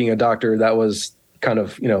about being a doctor, that was kind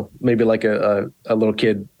of, maybe like a little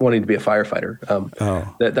kid wanting to be a firefighter.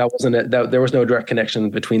 That wasn't it. There was no direct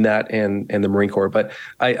connection between that and the Marine Corps. But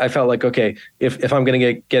I felt like, okay, if I'm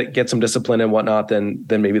going to get some discipline and whatnot, then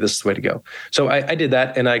maybe this is the way to go. So I did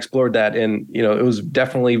that, and I explored that, and it was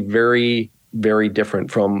definitely very, very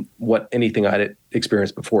different from anything I'd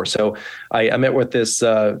experienced before. So I met with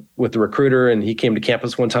with the recruiter, and he came to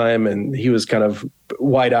campus one time, and he was kind of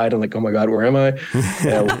wide-eyed and like, oh my God, where am I?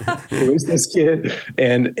 Who is this kid?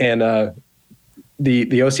 And the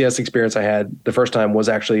OCS experience I had the first time was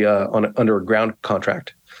actually under a ground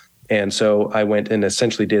contract. And so I went and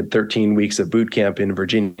essentially did 13 weeks of boot camp in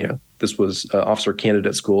Virginia. This was officer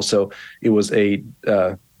candidate school. So it was a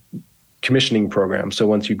commissioning program. So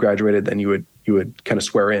once you graduated, then you would kind of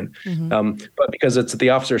swear in. But because it's at the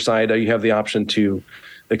officer side, you have the option to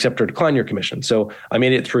accept or decline your commission. So I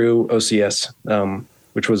made it through OCS,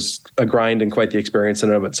 which was a grind and quite the experience in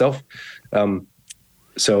and of itself.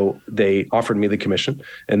 So they offered me the commission,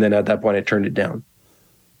 and then at that point I turned it down.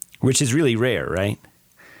 Which is really rare, right?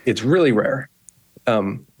 It's really rare,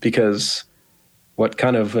 because what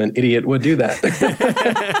kind of an idiot would do that?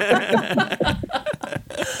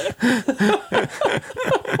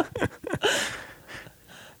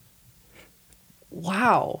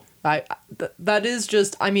 Wow. That is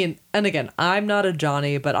just, and again, I'm not a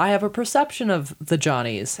Johnny, but I have a perception of the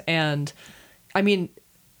Johnnies. And I think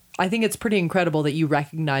it's pretty incredible that you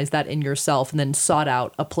recognize that in yourself and then sought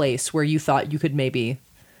out a place where you thought you could maybe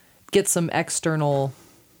get some external,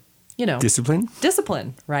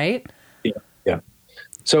 discipline, right? Yeah.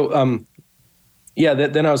 So,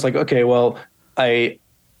 then I was like, okay, well, I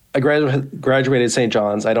graduated St.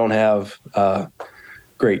 John's. I don't have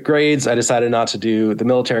great grades. I decided not to do the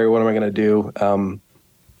military. What am I going to do?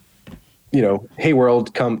 Hey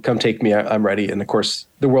world, come take me. I'm ready. And of course,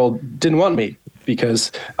 the world didn't want me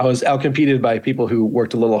because I was outcompeted by people who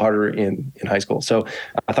worked a little harder in high school. So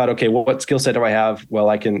I thought, okay, well, what skill set do I have? Well,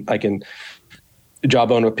 I can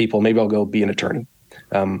jawbone with people. Maybe I'll go be an attorney.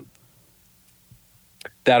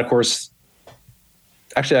 That, of course,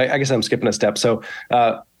 actually, I guess I'm skipping a step. So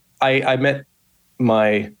I met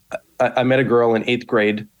a girl in 8th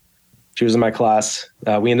grade. She was in my class.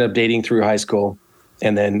 We ended up dating through high school,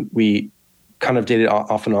 and then we kind of dated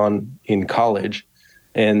off and on in college.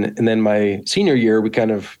 And then my senior year, we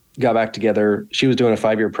kind of got back together. She was doing a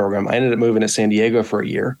 5-year program. I ended up moving to San Diego for a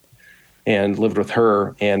year and lived with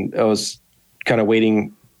her. And I was kind of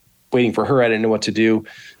waiting for her. I didn't know what to do.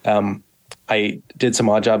 I did some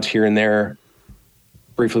odd jobs here and there,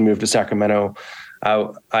 briefly moved to Sacramento.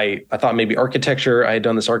 I thought maybe architecture. I had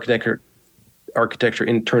done this architecture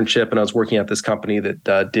internship, and I was working at this company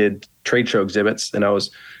that did trade show exhibits, and it was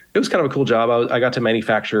kind of a cool job. I got to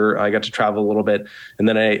manufacture, I got to travel a little bit, and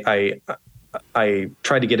then I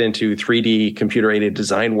tried to get into 3D computer aided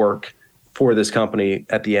design work for this company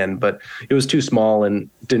at the end, but it was too small and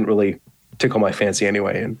didn't really tickle my fancy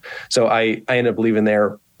anyway. And so I ended up leaving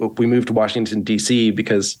there. We moved to Washington, D.C.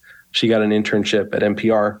 because she got an internship at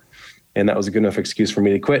NPR, and that was a good enough excuse for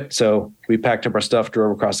me to quit. So we packed up our stuff,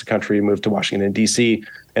 drove across the country, moved to Washington, D.C.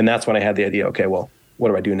 And that's when I had the idea, okay, well, what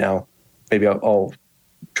do I do now? Maybe I'll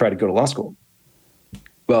try to go to law school.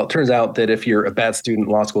 Well, it turns out that if you're a bad student,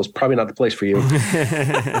 law school is probably not the place for you.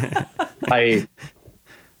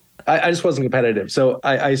 I just wasn't competitive. So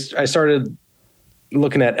I started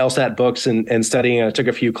looking at LSAT books and studying. I took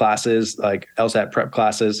a few classes, like LSAT prep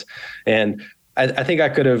classes. And I think I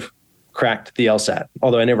could have cracked the LSAT,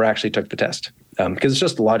 although I never actually took the test because it's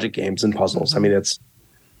just logic games and puzzles. I mean,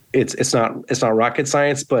 it's not rocket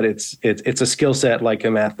science, but it's a skill set like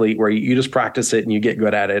an athlete where you just practice it and you get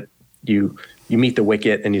good at it. You meet the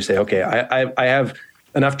wicket and you say, okay, I have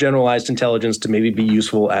enough generalized intelligence to maybe be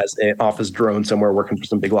useful as an office drone somewhere working for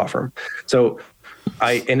some big law firm. So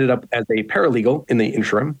I ended up as a paralegal in the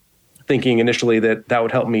interim, thinking initially that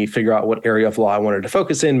would help me figure out what area of law I wanted to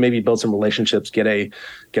focus in, maybe build some relationships, get a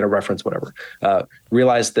reference, whatever.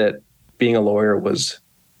 Realized that being a lawyer was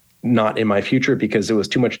not in my future because it was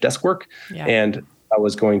too much desk work, and I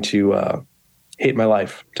was going to hate my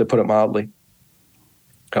life, to put it mildly.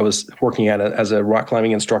 I was working as a rock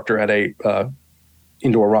climbing instructor at a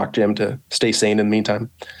indoor rock gym to stay sane in the meantime.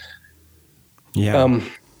 Yeah.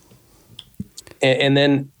 And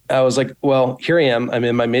then I was like, well, here I am. I'm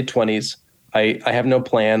in my mid-20s. I have no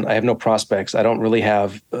plan. I have no prospects. I don't really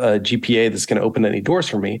have a GPA that's going to open any doors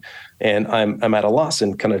for me. And I'm at a loss.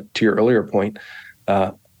 And kind of to your earlier point,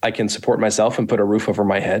 I can support myself and put a roof over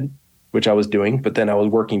my head, which I was doing. But then I was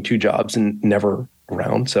working 2 jobs and never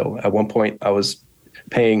around. So at one point I was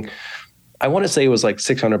paying, I want to say it was like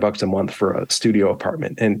 $600 a month for a studio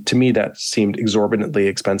apartment. And to me, that seemed exorbitantly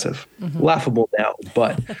expensive. Mm-hmm. Laughable now,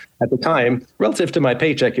 but at the time, relative to my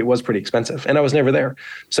paycheck, it was pretty expensive. And I was never there.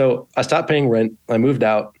 So I stopped paying rent. I moved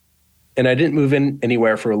out, and I didn't move in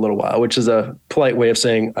anywhere for a little while, which is a polite way of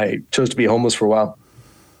saying I chose to be homeless for a while.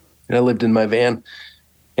 And I lived in my van.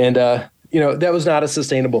 And, that was not a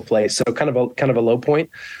sustainable place. So kind of a low point.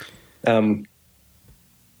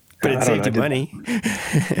 But it saved you money.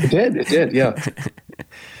 It did, yeah.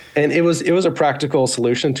 And it was a practical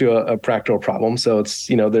solution to a practical problem. So it's,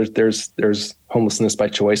 there's homelessness by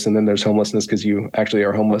choice, and then there's homelessness because you actually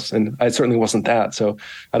are homeless. And I certainly wasn't that. So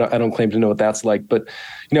I don't claim to know what that's like. But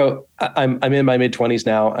I'm in my mid-20s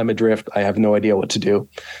now. I'm adrift. I have no idea what to do.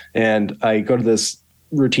 And I go to this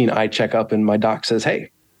routine eye checkup, and my doc says,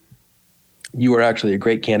 "Hey, you are actually a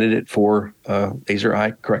great candidate for laser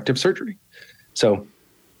eye corrective surgery." So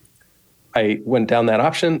I went down that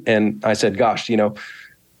option, and I said, gosh,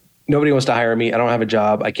 nobody wants to hire me. I don't have a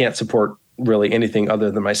job. I can't support really anything other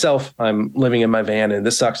than myself. I'm living in my van, and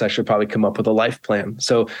this sucks. I should probably come up with a life plan.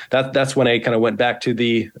 So that's when I kind of went back to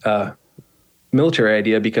the military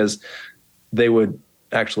idea, because they would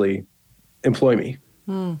actually employ me.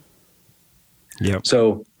 Yeah.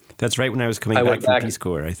 So that's right when I was coming back from Peace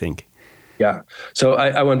Corps, I think. Yeah. So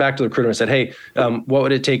I went back to the recruiter and said, hey, what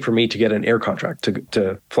would it take for me to get an air contract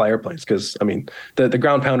to fly airplanes? Because, I mean, the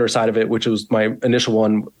ground pounder side of it, which was my initial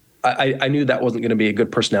one, I knew that wasn't going to be a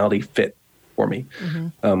good personality fit for me.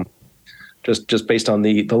 Mm-hmm. Just based on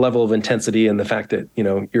the level of intensity and the fact that,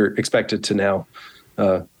 you're expected to now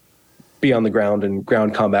be on the ground and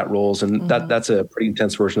ground combat roles. And mm-hmm. that's a pretty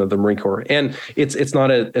intense version of the Marine Corps. And it's not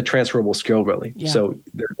a transferable skill, really. Yeah. So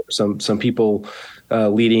there are some people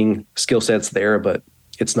leading skill sets there, but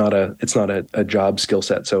it's not a job skill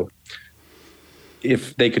set. So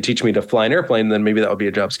if they could teach me to fly an airplane, then maybe that would be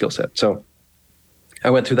a job skill set. So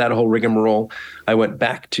I went through that whole rigmarole. I went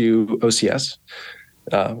back to OCS,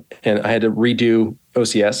 and I had to redo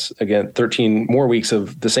OCS again, 13 more weeks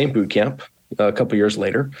of the same boot camp a couple years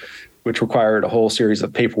later, which required a whole series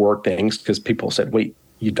of paperwork things, because people said, wait,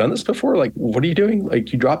 you've done this before? Like, what are you doing?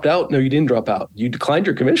 Like, you dropped out? No, you didn't drop out. You declined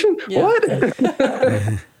your commission? Yeah.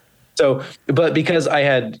 What? So, but because I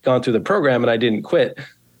had gone through the program and I didn't quit,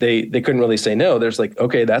 they couldn't really say no. There's like,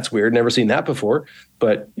 okay, that's weird. Never seen that before.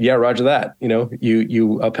 But yeah, roger that.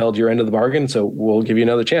 You upheld your end of the bargain, so we'll give you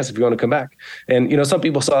another chance if you want to come back. And, some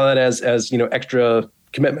people saw that as extra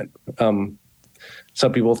commitment.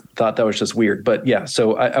 Some people thought that was just weird. But yeah,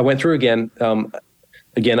 so I went through again.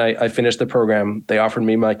 again, I finished the program. They offered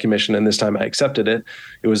me my commission, and this time I accepted it.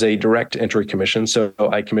 It was a direct entry commission. So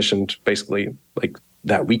I commissioned basically like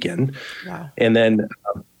that weekend. Wow. And then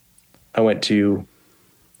I went to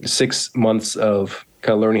 6 months of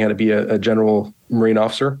kind of learning how to be a general Marine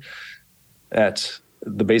officer at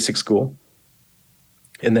the basic school.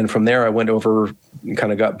 And then from there, I went over and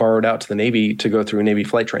kind of got borrowed out to the Navy to go through Navy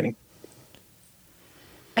flight training.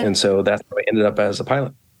 And so that's how I ended up as a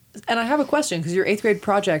pilot. And I have a question, because your 8th grade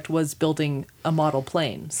project was building a model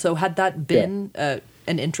plane. So had that been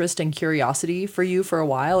an interest and curiosity for you for a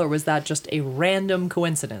while, or was that just a random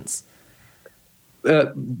coincidence?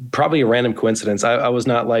 Probably a random coincidence. I was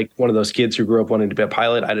not like one of those kids who grew up wanting to be a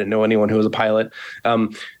pilot. I didn't know anyone who was a pilot.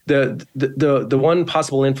 The one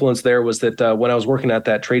possible influence there was that when I was working at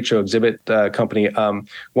that trade show exhibit company,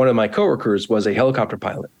 one of my coworkers was a helicopter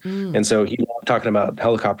pilot. And so he loved talking about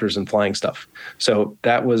helicopters and flying stuff. So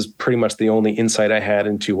that was pretty much the only insight I had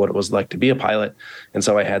into what it was like to be a pilot. And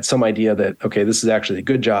so I had some idea that, okay, this is actually a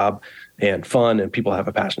good job and fun, and people have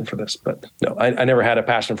a passion for this. But no, I never had a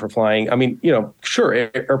passion for flying. I mean, sure,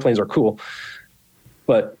 airplanes are cool,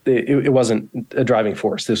 but it wasn't a driving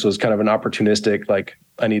force. This was kind of an opportunistic, like,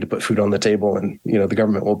 I need to put food on the table, and, the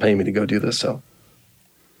government will pay me to go do this. So.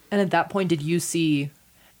 And at that point, did you see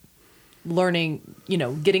learning,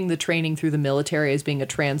 getting the training through the military as being a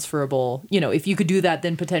transferable, if you could do that,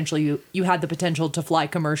 then potentially you had the potential to fly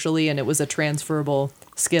commercially, and it was a transferable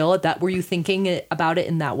skill at that? Were you thinking about it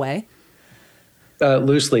in that way?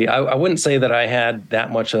 Loosely. I wouldn't say that I had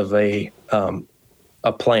that much of a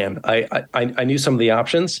plan. I knew some of the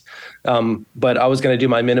options, but I was going to do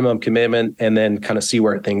my minimum commitment and then kind of see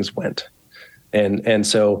where things went. And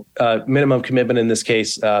so minimum commitment in this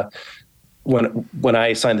case, when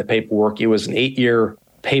I signed the paperwork, it was an 8-year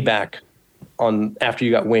payback on after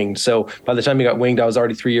you got winged. So by the time you got winged, I was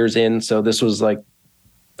already 3 years in. So this was like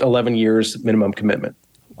 11 years minimum commitment.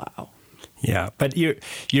 Wow. Yeah, but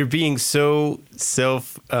you're being so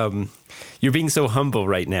you're being so humble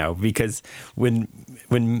right now, because when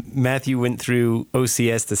Matthew went through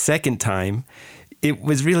OCS the second time, it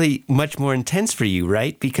was really much more intense for you,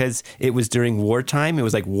 right? Because it was during wartime. It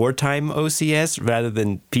was like wartime OCS rather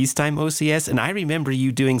than peacetime OCS. And I remember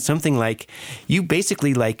you doing something like, you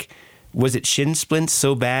basically was it shin splints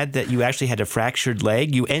so bad that you actually had a fractured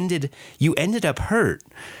leg? You ended up hurt.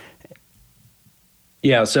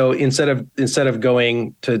 Yeah. So instead of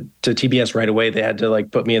going to TBS right away, they had to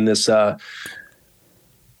put me in this.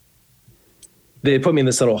 They put me in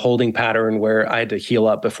this little holding pattern where I had to heal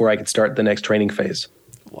up before I could start the next training phase.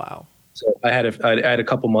 Wow. So I had a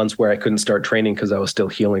couple months where I couldn't start training because I was still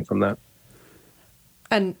healing from that.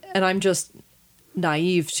 And I'm just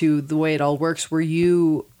naive to the way it all works. Was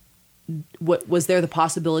there the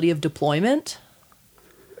possibility of deployment?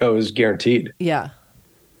 Oh, it was guaranteed. Yeah.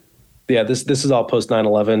 Yeah, this is all post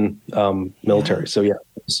 9/11 military. Yeah. So yeah,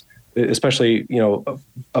 especially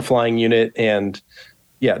a flying unit, and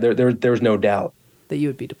yeah, there was no doubt that you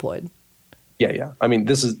would be deployed. Yeah. I mean,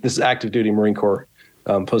 this is active duty Marine Corps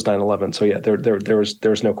post 9/11. So yeah, there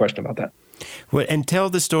was no question about that. Well, and tell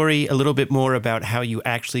the story a little bit more about how you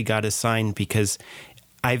actually got assigned, because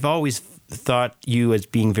I've always thought you as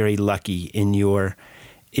being very lucky in your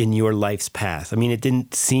life's path. I mean, it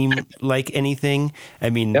didn't seem like anything. I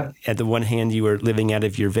mean, yeah. At the one hand, you were living out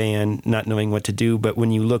of your van, not knowing what to do. But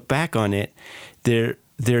when you look back on it,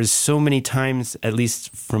 there's so many times, at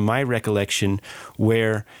least from my recollection,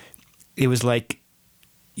 where it was like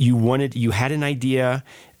you had an idea,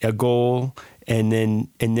 a goal, and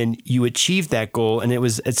then you achieved that goal.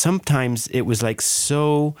 And sometimes it was like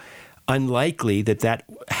so unlikely that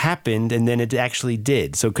happened, and then it actually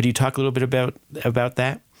did. So could you talk a little bit about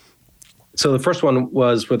that? So the first one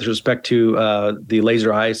was with respect to the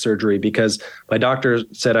laser eye surgery, because my doctor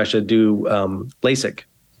said I should do LASIK.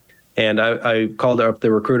 And I called up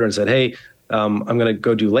the recruiter and said, hey, I'm going to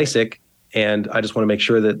go do LASIK, and I just want to make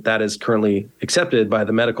sure that is currently accepted by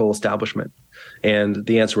the medical establishment. And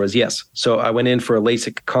the answer was yes. So I went in for a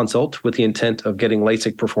LASIK consult with the intent of getting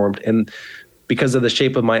LASIK performed. And because of the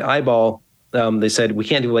shape of my eyeball, they said, we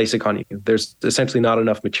can't do LASIK on you. There's essentially not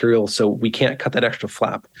enough material, so we can't cut that extra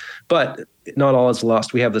flap. But not all is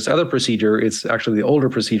lost. We have this other procedure. It's actually the older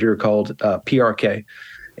procedure called PRK.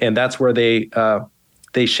 And that's where they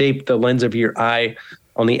shape the lens of your eye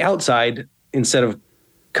on the outside instead of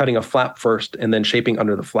cutting a flap first and then shaping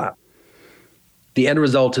under the flap. The end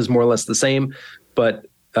result is more or less the same, but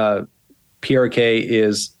PRK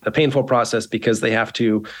is a painful process because they have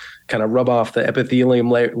to kind of rub off the epithelium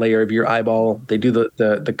layer of your eyeball. They do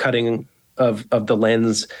the cutting of the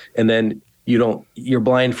lens, and then you're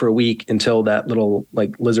blind for a week until that little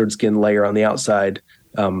lizard skin layer on the outside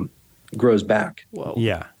grows back. Whoa.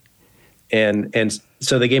 Yeah. And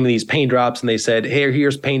so they gave me these pain drops, and they said, hey,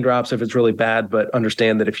 here's pain drops if it's really bad, but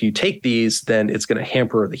understand that if you take these, then it's going to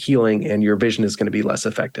hamper the healing and your vision is going to be less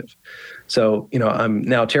effective. So, I'm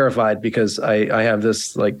now terrified because I have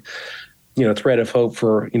this thread of hope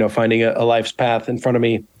for, finding a life's path in front of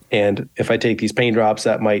me. And if I take these pain drops,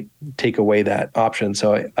 that might take away that option.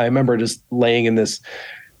 So I remember just laying in this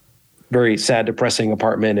very sad, depressing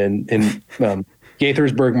apartment in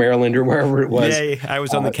Gaithersburg, Maryland, or wherever it was. Yeah, I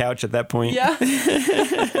was on the couch at that point. Yeah.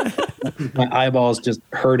 My eyeballs just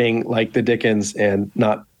hurting like the Dickens and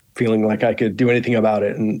not feeling like I could do anything about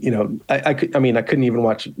it. And, I couldn't even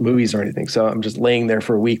watch movies or anything. So I'm just laying there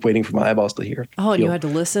for a week waiting for my eyeballs to heal. Oh, and you had to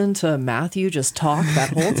listen to Matthew just talk that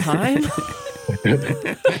whole time?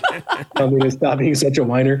 Tell me to stop being such a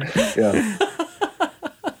whiner. Yeah.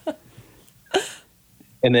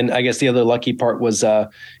 And then I guess the other lucky part was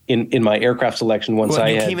in my aircraft selection once you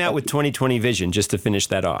came out with 20/20 vision, just to finish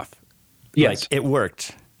that off. Yes. It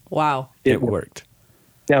worked. Wow. It worked.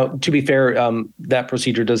 Now, to be fair, that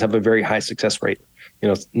procedure does have a very high success rate,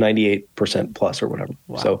 98% plus or whatever.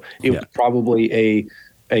 Wow. So it was probably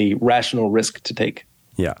a rational risk to take.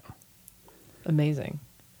 Yeah. Amazing.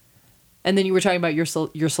 And then you were talking about your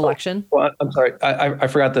selection? Well, I'm sorry. I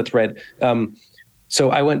forgot the thread.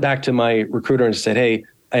 So I went back to my recruiter and said, hey,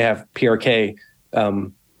 I have PRK.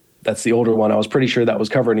 That's the older one. I was pretty sure that was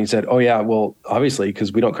covered. And he said, oh, yeah, well, obviously,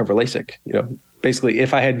 because we don't cover LASIK. Basically,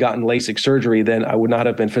 if I had gotten LASIK surgery, then I would not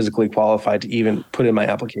have been physically qualified to even put in my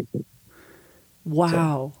application.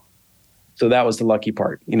 Wow. So that was the lucky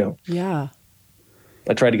part, Yeah.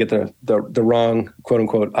 I tried to get the wrong, quote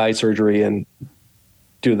unquote, eye surgery, and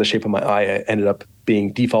due to the shape of my eye, I ended up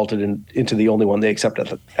being defaulted into the only one they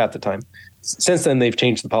accepted at the time. Since then, they've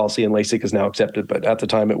changed the policy and LASIK is now accepted, but at the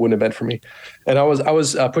time it wouldn't have been for me. And I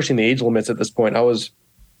was pushing the age limits at this point. I was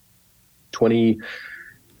 20,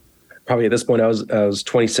 probably at this point I was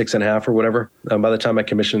 26 and a half or whatever. By the time I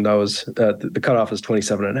commissioned, I was, the cutoff is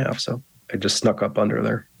 27 and a half. So I just snuck up under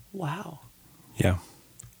there. Wow. Yeah.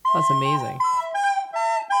 That's amazing.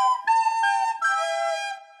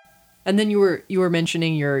 And then you were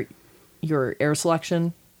mentioning your air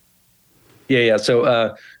selection. Yeah.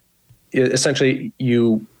 So essentially,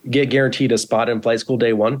 you get guaranteed a spot in flight school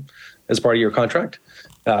day one as part of your contract.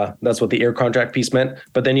 That's what the air contract piece meant.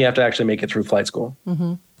 But then you have to actually make it through flight school.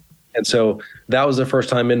 Mm-hmm. And so that was the first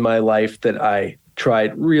time in my life that I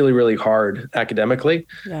tried really, really hard academically.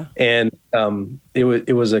 Yeah. And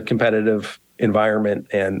it was a competitive environment.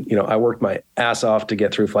 And, I worked my ass off to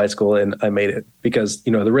get through flight school, and I made it because,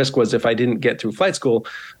 the risk was if I didn't get through flight school,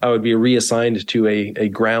 I would be reassigned to a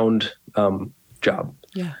ground job.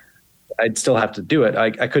 Yeah. I'd still have to do it.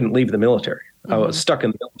 I couldn't leave the military. Mm-hmm. I was stuck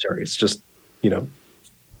in the military. It's just,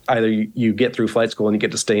 either you get through flight school and you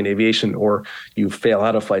get to stay in aviation, or you fail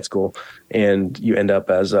out of flight school and you end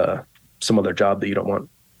up as some other job that you don't want.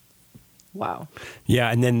 Wow.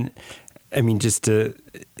 Yeah. And then,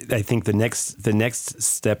 I think the next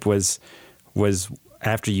step was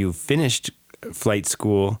after you finished flight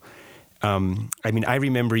school. I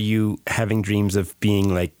remember you having dreams of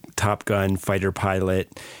being like Top Gun fighter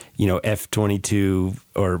pilot, F-22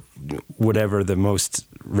 or whatever the most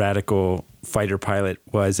radical fighter pilot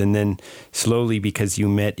was. And then slowly, because you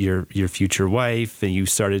met your future wife and you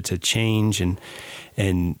started to change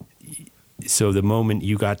and so the moment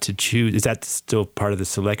you got to choose, is that still part of the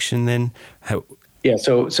selection then? Yeah.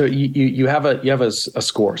 So you have a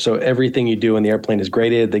score. So everything you do in the airplane is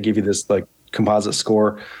graded. They give you this like composite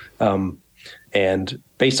score. And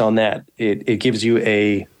based on that, it gives you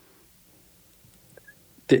they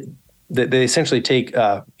essentially take,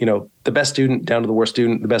 the best student down to the worst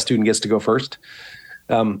student. The best student gets to go first.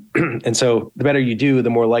 And so the better you do, the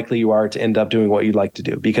more likely you are to end up doing what you'd like to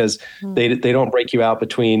do, because they don't break you out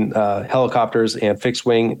between helicopters and fixed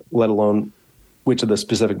wing, let alone which of the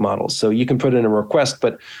specific models. So you can put in a request,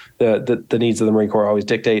 but the needs of the Marine Corps always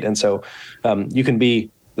dictate. And so you can be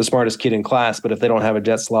the smartest kid in class, but if they don't have a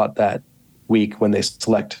jet slot that week when they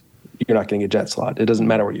select, you're not getting a jet slot. It doesn't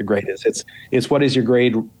matter what your grade is. It's what is your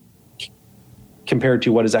grade compared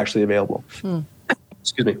to what is actually available.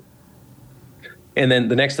 Excuse me. And then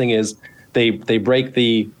the next thing is they break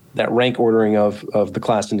that rank ordering of the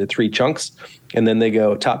class into 3 chunks, and then they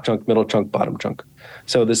go top chunk, middle chunk, bottom chunk.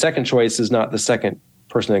 So the second choice is not the second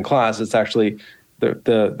person in class. It's actually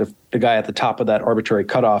the guy at the top of that arbitrary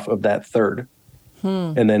cutoff of that third.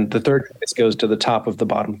 And then the third choice goes to the top of the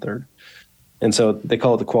bottom third. And so they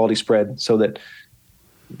call it the quality spread, so that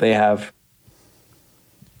they have.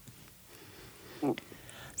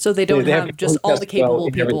 So they don't have just all the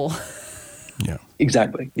capable people. Yeah.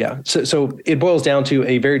 Exactly. Yeah. So it boils down to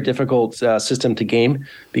a very difficult system to game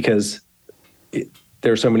because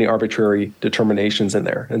there are so many arbitrary determinations in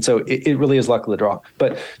there. And so it really is luck of the draw.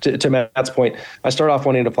 But to Matt's point, I started off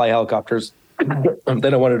wanting to fly helicopters.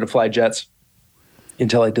 Then I wanted to fly jets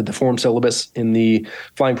until I did the form syllabus in the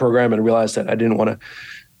flying program and realized that I didn't want to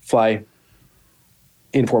fly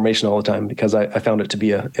in formation all the time because I found it to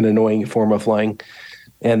be an annoying form of flying.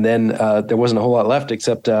 And then there wasn't a whole lot left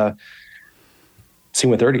except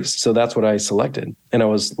C-130s. So that's what I selected. And I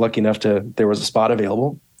was lucky enough there was a spot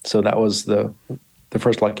available. So that was the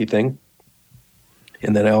first lucky thing.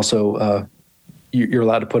 And then I also, you're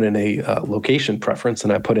allowed to put in a location preference,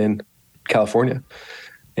 and I put in California.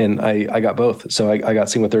 And I got both. So I got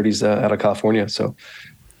C-130s out of California. So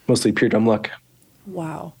mostly pure dumb luck.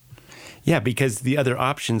 Wow. Yeah, because the other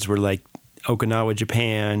options were like Okinawa,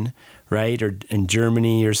 Japan, right? Or in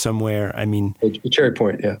Germany or somewhere. I mean, Cherry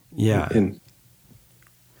Point, yeah. Yeah.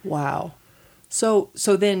 Wow. So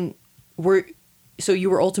then you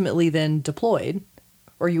were ultimately then deployed,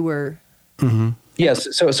 or you were? Mm-hmm.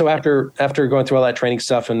 Yes. So after going through all that training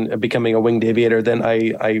stuff and becoming a winged aviator, then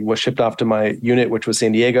I was shipped off to my unit, which was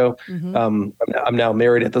San Diego. Mm-hmm. I'm now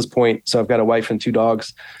married at this point, so I've got a wife and 2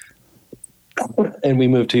 dogs. And we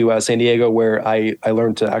moved to San Diego, where I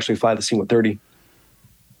learned to actually fly the C-130,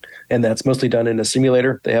 and that's mostly done in a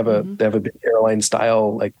simulator. They have a big airline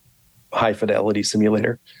style, like high fidelity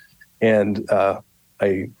simulator, and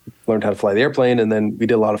I learned how to fly the airplane, and then we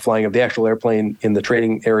did a lot of flying of the actual airplane in the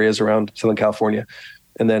training areas around Southern California.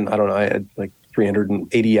 And then I had like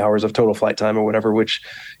 380 hours of total flight time or whatever, which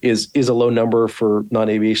is a low number for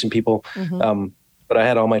non-aviation people. Mm-hmm. But I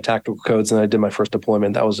had all my tactical codes, and I did my first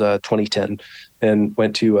deployment. That was 2010, and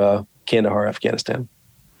went to Kandahar, Afghanistan.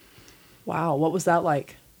 Wow, what was that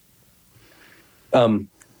like?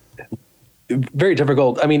 Very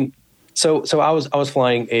difficult. I mean, so I was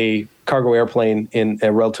flying a cargo airplane in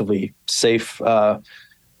a relatively safe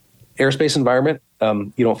airspace environment.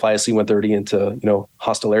 You don't fly a C-130 into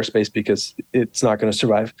hostile airspace because it's not going to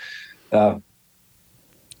survive.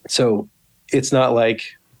 So it's not like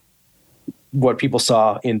what people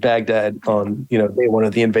saw in Baghdad on day one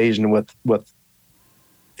of the invasion with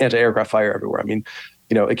anti-aircraft fire everywhere. I mean,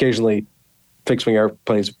 occasionally fixed-wing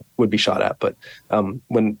airplanes would be shot at, but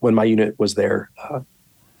when my unit was there,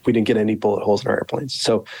 we didn't get any bullet holes in our airplanes.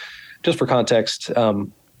 So, just for context,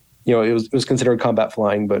 it was considered combat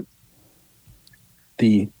flying, but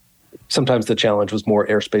sometimes the challenge was more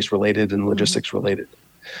airspace related and logistics related.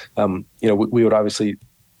 We would obviously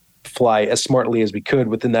fly as smartly as we could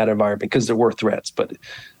within that environment because there were threats, but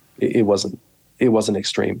it wasn't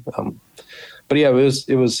extreme. But yeah,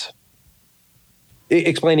 it was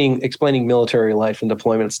explaining military life and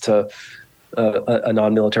deployments to a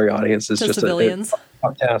non-military audience is just civilians. A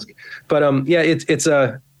tough task. But it's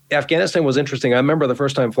Afghanistan was interesting. I remember the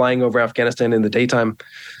first time flying over Afghanistan in the daytime,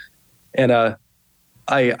 and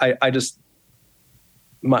I just,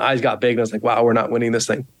 my eyes got big and I was like, wow, we're not winning this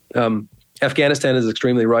thing. Afghanistan is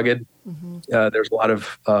extremely rugged. Mm-hmm. There's a lot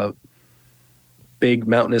of big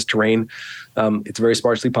mountainous terrain. It's very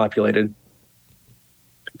sparsely populated.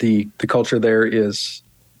 The culture there is,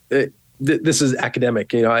 this is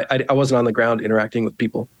academic. I wasn't on the ground interacting with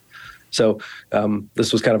people. So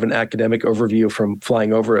this was kind of an academic overview from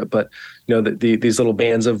flying over it. But, these little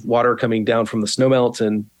bands of water coming down from the snowmelt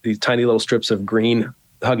and these tiny little strips of green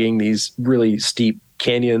hugging these really steep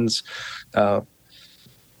canyons.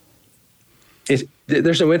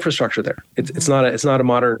 There's no infrastructure there. It's not a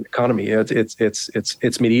modern economy.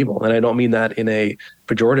 It's medieval, and I don't mean that in a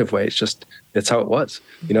pejorative way. It's how it was.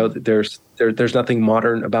 There's nothing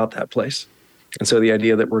modern about that place, and so the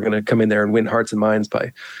idea that we're going to come in there and win hearts and minds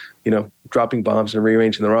by, dropping bombs and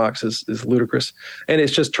rearranging the rocks is ludicrous, and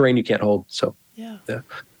it's just terrain you can't hold. So yeah.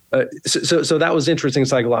 So that was interesting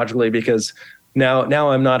psychologically because now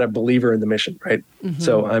I'm not a believer in the mission, right? Mm-hmm.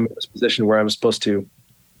 So I'm in this position where I'm supposed to.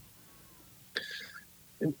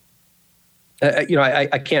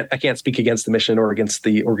 I can't speak against the mission or against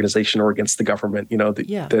the organization or against the government.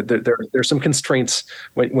 There's some constraints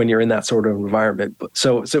when you're in that sort of environment.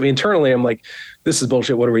 So internally, I'm like, this is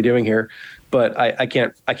bullshit. What are we doing here? But I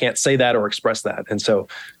can't say that or express that. And so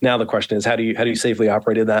now the question is, how do you safely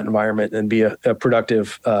operate in that environment and be a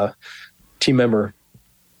productive team member?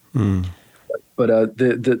 Mm. But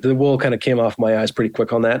the wool kind of came off my eyes pretty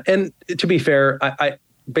quick on that. And to be fair, I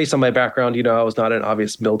based on my background, I was not an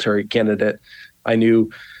obvious military candidate. I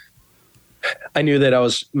knew that I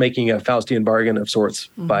was making a Faustian bargain of sorts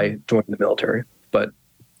by joining the military. But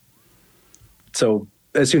so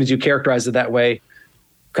as soon as you characterize it that way,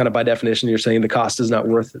 kind of by definition, you're saying the cost is not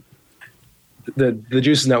worth it. the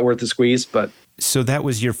juice is not worth the squeeze. But So that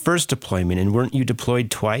was your first deployment, and weren't you deployed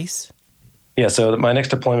twice? yeah, so my next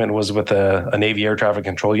deployment was with a Navy air traffic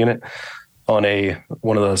control unit on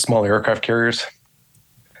one of the smaller aircraft carriers.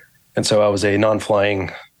 And so I was a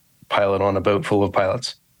non-flying pilot on a boat full of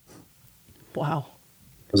pilots. Wow.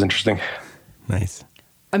 It was interesting. Nice.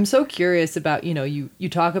 I'm so curious about, you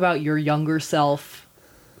talk about your younger self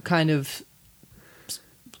kind of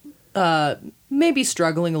maybe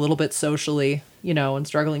struggling a little bit socially, and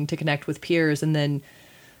struggling to connect with peers. And then,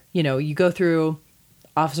 you go through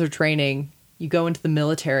officer training, you go into the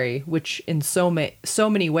military, which in so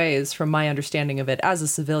many ways, from my understanding of it as a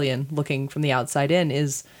civilian looking from the outside in,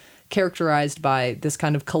 is characterized by this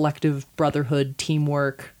kind of collective brotherhood,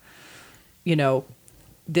 teamwork,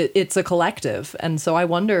 it's a collective. And so I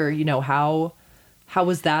wonder, how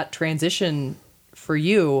was that transition for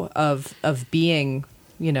you of being,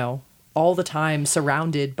 all the time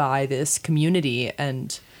surrounded by this community?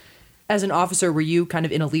 And as an officer, were you kind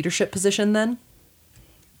of in a leadership position then?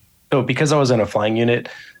 So because I was in a flying unit,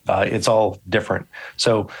 it's all different.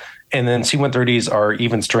 So, and then C-130s are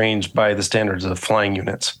even strange by the standards of flying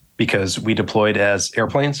units because we deployed as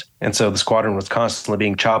airplanes. And so the squadron was constantly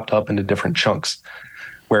being chopped up into different chunks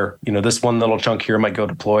where, this one little chunk here might go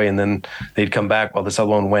deploy and then they'd come back while this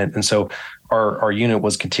other one went. And so our unit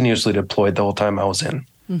was continuously deployed the whole time I was in.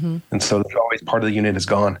 Mm-hmm. And so always part of the unit is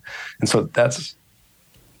gone. And so that's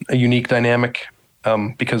a unique dynamic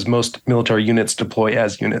because most military units deploy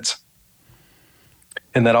as units.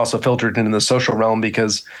 And that also filtered into the social realm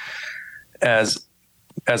because as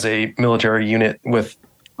a military unit with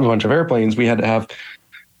a bunch of airplanes, we had to have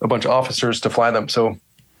a bunch of officers to fly them. So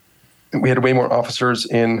we had way more officers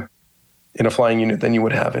in a flying unit than you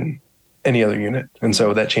would have in any other unit. And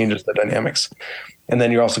so that changes the dynamics. And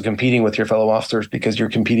then you're also competing with your fellow officers because you're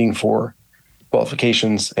competing for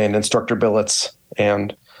qualifications and instructor billets.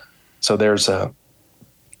 And so there's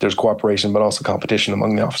cooperation, but also competition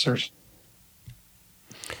among the officers.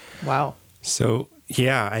 Wow. So,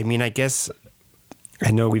 yeah, I guess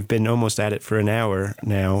I know we've been almost at it for an hour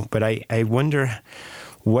now, but I wonder,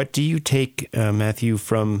 what do you take, Matthew,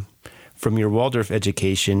 from your Waldorf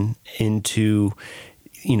education into,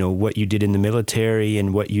 what you did in the military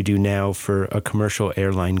and what you do now for a commercial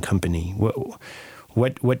airline company?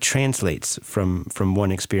 What translates from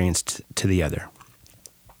one experience to the other?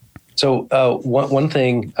 So one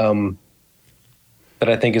thing that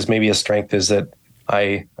I think is maybe a strength is that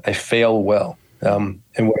I fail well. And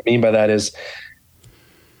what I mean by that is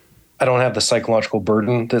I don't have the psychological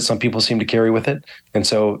burden that some people seem to carry with it. And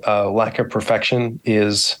so lack of perfection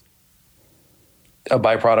is a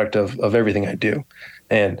byproduct of everything I do.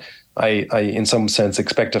 And I, in some sense,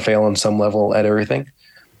 expect to fail on some level at everything.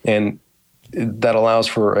 And that allows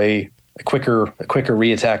for a quicker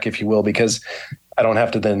reattack, if you will, because I don't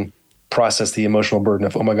have to then process the emotional burden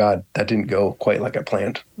of, oh my God, that didn't go quite like I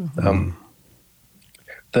planned. Mm-hmm.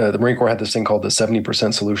 The Marine Corps had this thing called the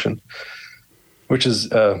 70% solution, which is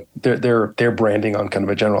their branding on kind of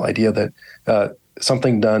a general idea that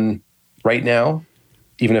something done right now,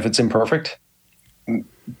 even if it's imperfect,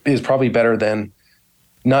 is probably better than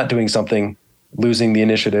not doing something, losing the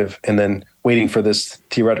initiative, and then waiting for this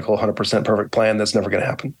theoretical 100% perfect plan that's never going to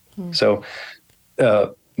happen. Mm. So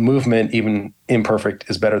movement, even imperfect,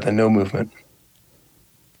 is better than no movement.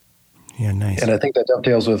 Yeah, nice. And I think that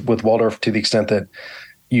dovetails with Waldorf to the extent that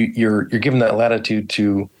you're given that latitude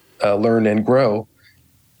to learn and grow,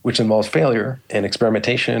 which involves failure and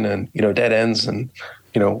experimentation and dead ends and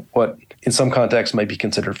what in some contexts might be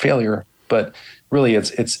considered failure, but really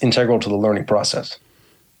it's integral to the learning process.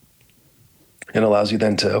 It allows you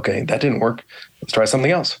then to, okay, that didn't work, let's try something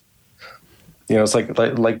else. It's like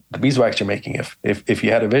the beeswax you're making. If you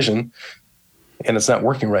had a vision and it's not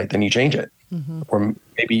working right, then you change it. Mm-hmm. Or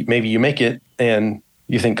maybe you make it and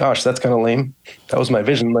you think, gosh, that's kind of lame. That was my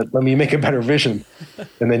vision. Let me make a better vision.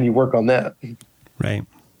 And then you work on that. Right.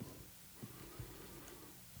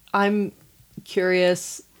 I'm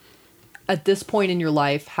curious, at this point in your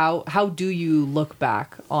life, how do you look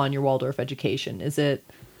back on your Waldorf education? Is it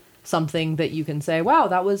something that you can say, wow,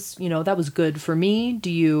 that was good for me?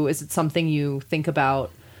 Is it something you think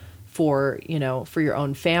about for your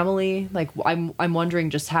own family? Like, I'm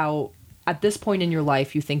wondering just how, at this point in your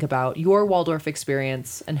life, you think about your Waldorf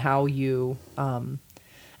experience and how you,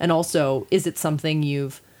 and also, is it something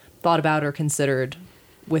you've thought about or considered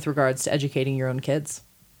with regards to educating your own kids?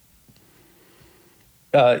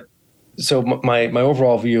 So my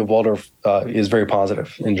overall view of Waldorf is very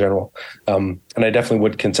positive in general. And I definitely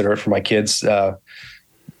would consider it for my kids.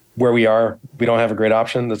 Where we are, we don't have a great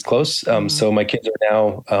option that's close. So my kids are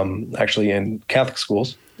now actually in Catholic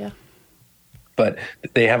schools. Yeah. but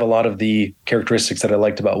they have a lot of the characteristics that I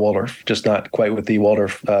liked about Waldorf, just not quite with the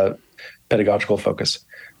Waldorf pedagogical focus.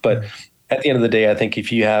 But at the end of the day, I think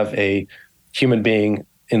if you have a human being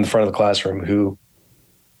in the front of the classroom who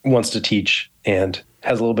wants to teach and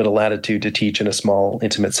has a little bit of latitude to teach in a small,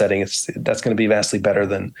 intimate setting, that's going to be vastly better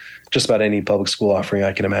than just about any public school offering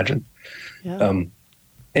I can imagine. Yeah.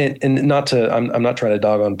 And not to, I'm not trying to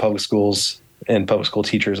dog on public schools and public school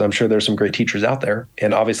teachers. I'm sure there's some great teachers out there.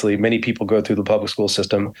 And obviously many people go through the public school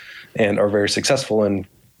system and are very successful and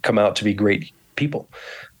come out to be great people.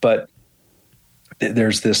 But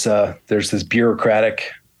there's this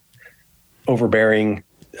bureaucratic, overbearing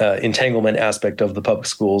entanglement aspect of the public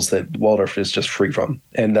schools that Waldorf is just free from.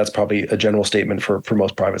 And that's probably a general statement for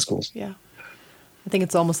most private schools. Yeah. I think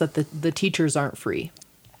it's almost that the teachers aren't free,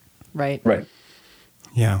 right? Right.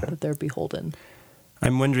 Yeah. That they're beholden.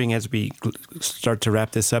 I'm wondering, as we start to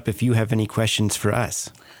wrap this up, if you have any questions for us.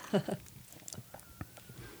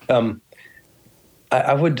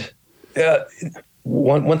 I would,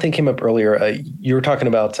 one thing came up earlier. You were talking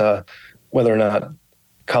about whether or not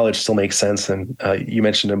college still makes sense. And you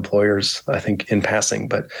mentioned employers, I think, in passing,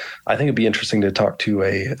 but I think it'd be interesting to talk to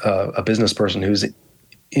a business person who's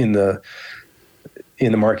in the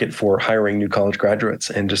market for hiring new college graduates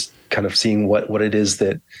and just kind of seeing what it is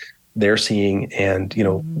that they're seeing and,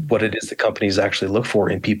 what it is that companies actually look for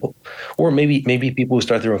in people, or maybe people who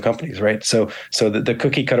start their own companies, right? So the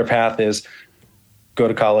cookie cutter path is go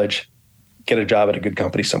to college, get a job at a good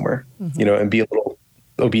company somewhere, and be a little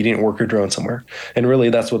obedient worker drone somewhere. And really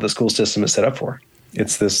that's what the school system is set up for.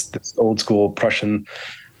 It's this old school Prussian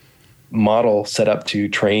model set up to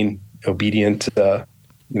train obedient,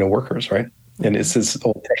 workers, right? And it's this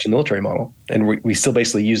old Prussian military model. And we still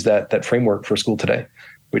basically use that framework for school today,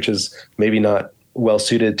 which is maybe not well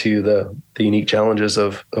suited to the unique challenges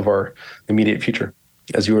of our immediate future,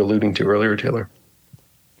 as you were alluding to earlier, Taylor.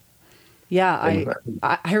 Yeah,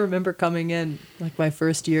 I remember coming in like my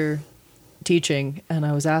first year teaching, and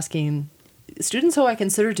I was asking students who I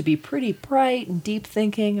consider to be pretty bright and deep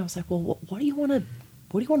thinking. I was like, "Well, what do you want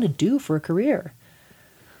to do for a career?"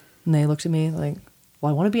 And they looked at me like,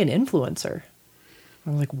 "Well, I want to be an influencer."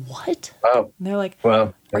 I'm like, "What?" Wow. And they're like,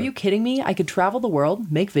 "Wow, are you kidding me? I could travel the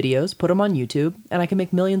world, make videos, put them on YouTube, and I can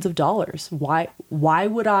make millions of dollars. Why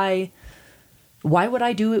would I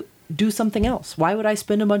do something else? Why would I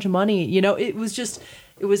spend a bunch of money?" It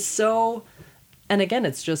was so, and again,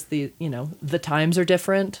 it's just the times are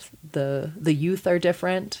different, the youth are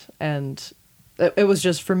different, and it was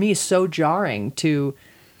just for me so jarring to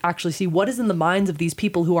actually see what is in the minds of these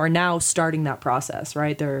people who are now starting that process,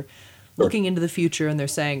 right? They're looking into the future and they're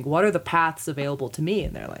saying, what are the paths available to me?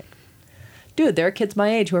 And they're like, dude, there are kids my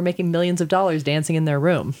age who are making millions of dollars dancing in their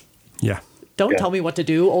room. Yeah. Don't tell me what to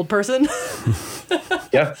do, old person.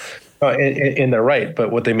 Yeah. And they're right.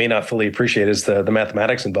 But what they may not fully appreciate is the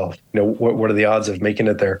mathematics involved. What are the odds of making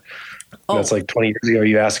it there? Oh. It's like 20 years ago,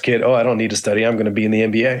 you ask a kid, I don't need to study. I'm going to be in the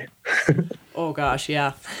NBA. Oh, gosh.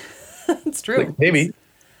 Yeah. It's true. Like, maybe.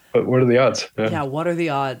 But what are the odds? Yeah. What are the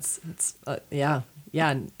odds? It's yeah. Yeah.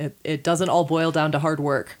 And it doesn't all boil down to hard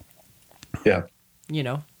work. Yeah.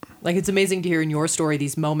 Like it's amazing to hear in your story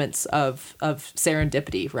these moments of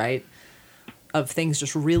serendipity, right? Of things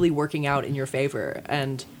just really working out in your favor.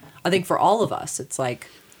 And I think for all of us, it's like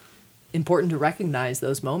important to recognize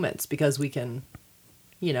those moments because we can,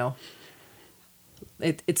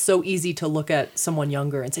 it's so easy to look at someone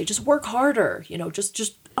younger and say, just work harder,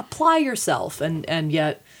 just apply yourself. And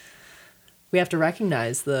yet we have to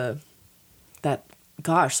recognize that,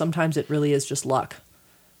 gosh, sometimes it really is just luck.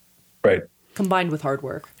 Right. Combined with hard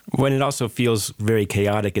work. When it also feels very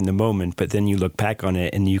chaotic in the moment, but then you look back on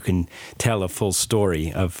it and you can tell a full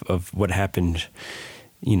story of what happened,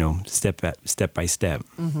 step by step.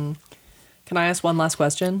 Mm-hmm. Can I ask one last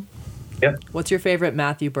question? Yeah. What's your favorite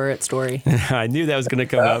Matthew Burritt story? I knew that was going to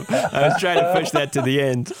come up. I was trying to push that to the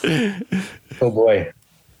end. Oh, boy.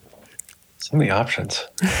 So many options.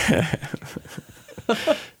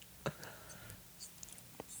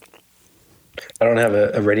 I don't have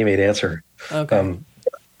a ready-made answer. Okay.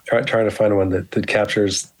 Trying to find one that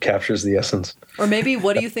captures the essence. Or maybe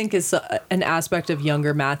what do you think is an aspect of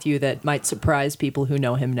younger Matthew that might surprise people who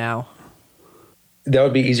know him now? That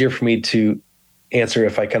would be easier for me to answer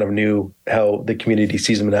if I kind of knew how the community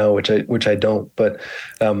sees him now, which I don't. But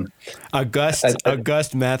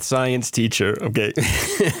August math science teacher. Okay.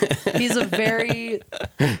 He's a very,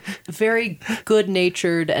 very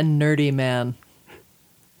good-natured and nerdy man.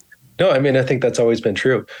 No, I mean, I think that's always been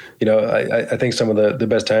true. I think some of the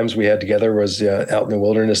best times we had together was out in the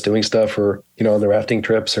wilderness doing stuff or, on the rafting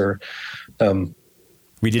trips or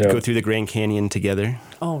We did go through the Grand Canyon together.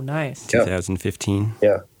 Oh, nice. 2015.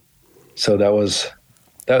 Yeah. So that was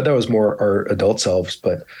more our adult selves.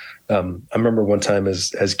 But I remember one time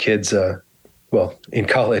as kids, in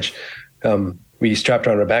college, we strapped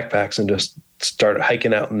on our backpacks and just started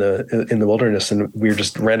hiking out in the wilderness, and we were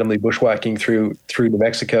just randomly bushwhacking through New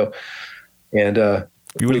Mexico. And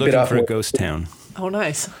you were looking for a ghost town. Oh,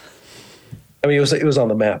 nice. I mean, it was on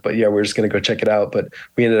the map, but yeah, we're just going to go check it out. But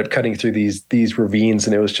we ended up cutting through these ravines,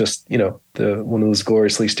 and it was just, one of those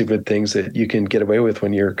gloriously stupid things that you can get away with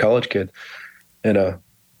when you're a college kid. And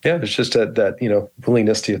it's just that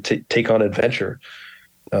willingness to take on adventure.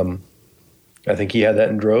 I think he had that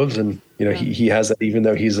in droves, and he has that, even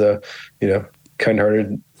though he's a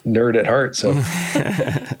kind-hearted nerd at heart. So,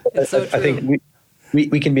 it's so true. I think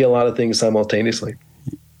we can be a lot of things simultaneously.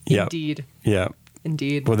 Indeed. Yeah.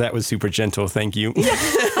 Indeed. Well, that was super gentle. Thank you.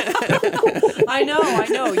 I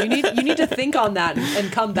know. You need to think on that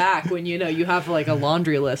and come back when you have like a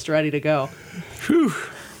laundry list ready to go. Whew.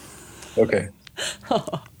 Okay.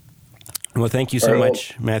 Well, thank you so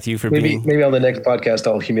much, Matthew, for being. Maybe on the next podcast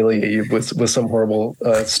I'll humiliate you with some horrible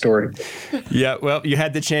story. Yeah. Well, you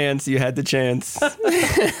had the chance.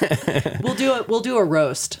 We'll do a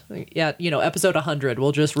roast. Yeah. Episode 100.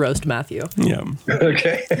 We'll just roast Matthew. Yeah.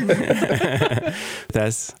 Okay.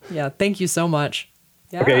 Yeah. Thank you so much.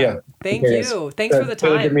 Yeah. Okay. Yeah. Thank you. Thanks for the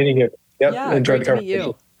time. Really good meeting you. Yep, Yeah. enjoyed Great the to meet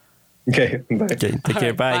you. Okay. Bye. Okay. Take care. All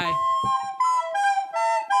right, Bye.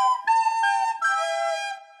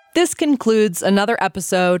 This concludes another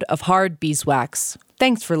episode of Hard Beeswax.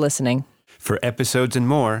 Thanks for listening. For episodes and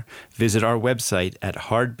more, visit our website at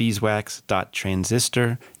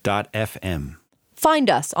hardbeeswax.transistor.fm. Find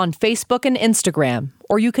us on Facebook and Instagram,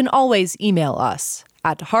 or you can always email us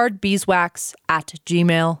at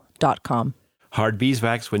hardbeeswax@gmail.com. Hard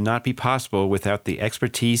Beeswax would not be possible without the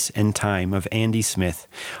expertise and time of Andy Smith,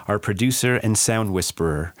 our producer and sound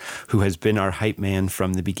whisperer, who has been our hype man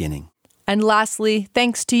from the beginning. And lastly,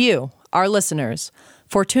 thanks to you, our listeners,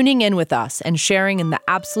 for tuning in with us and sharing in the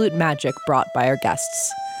absolute magic brought by our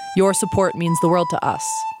guests. Your support means the world to us,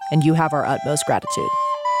 and you have our utmost gratitude.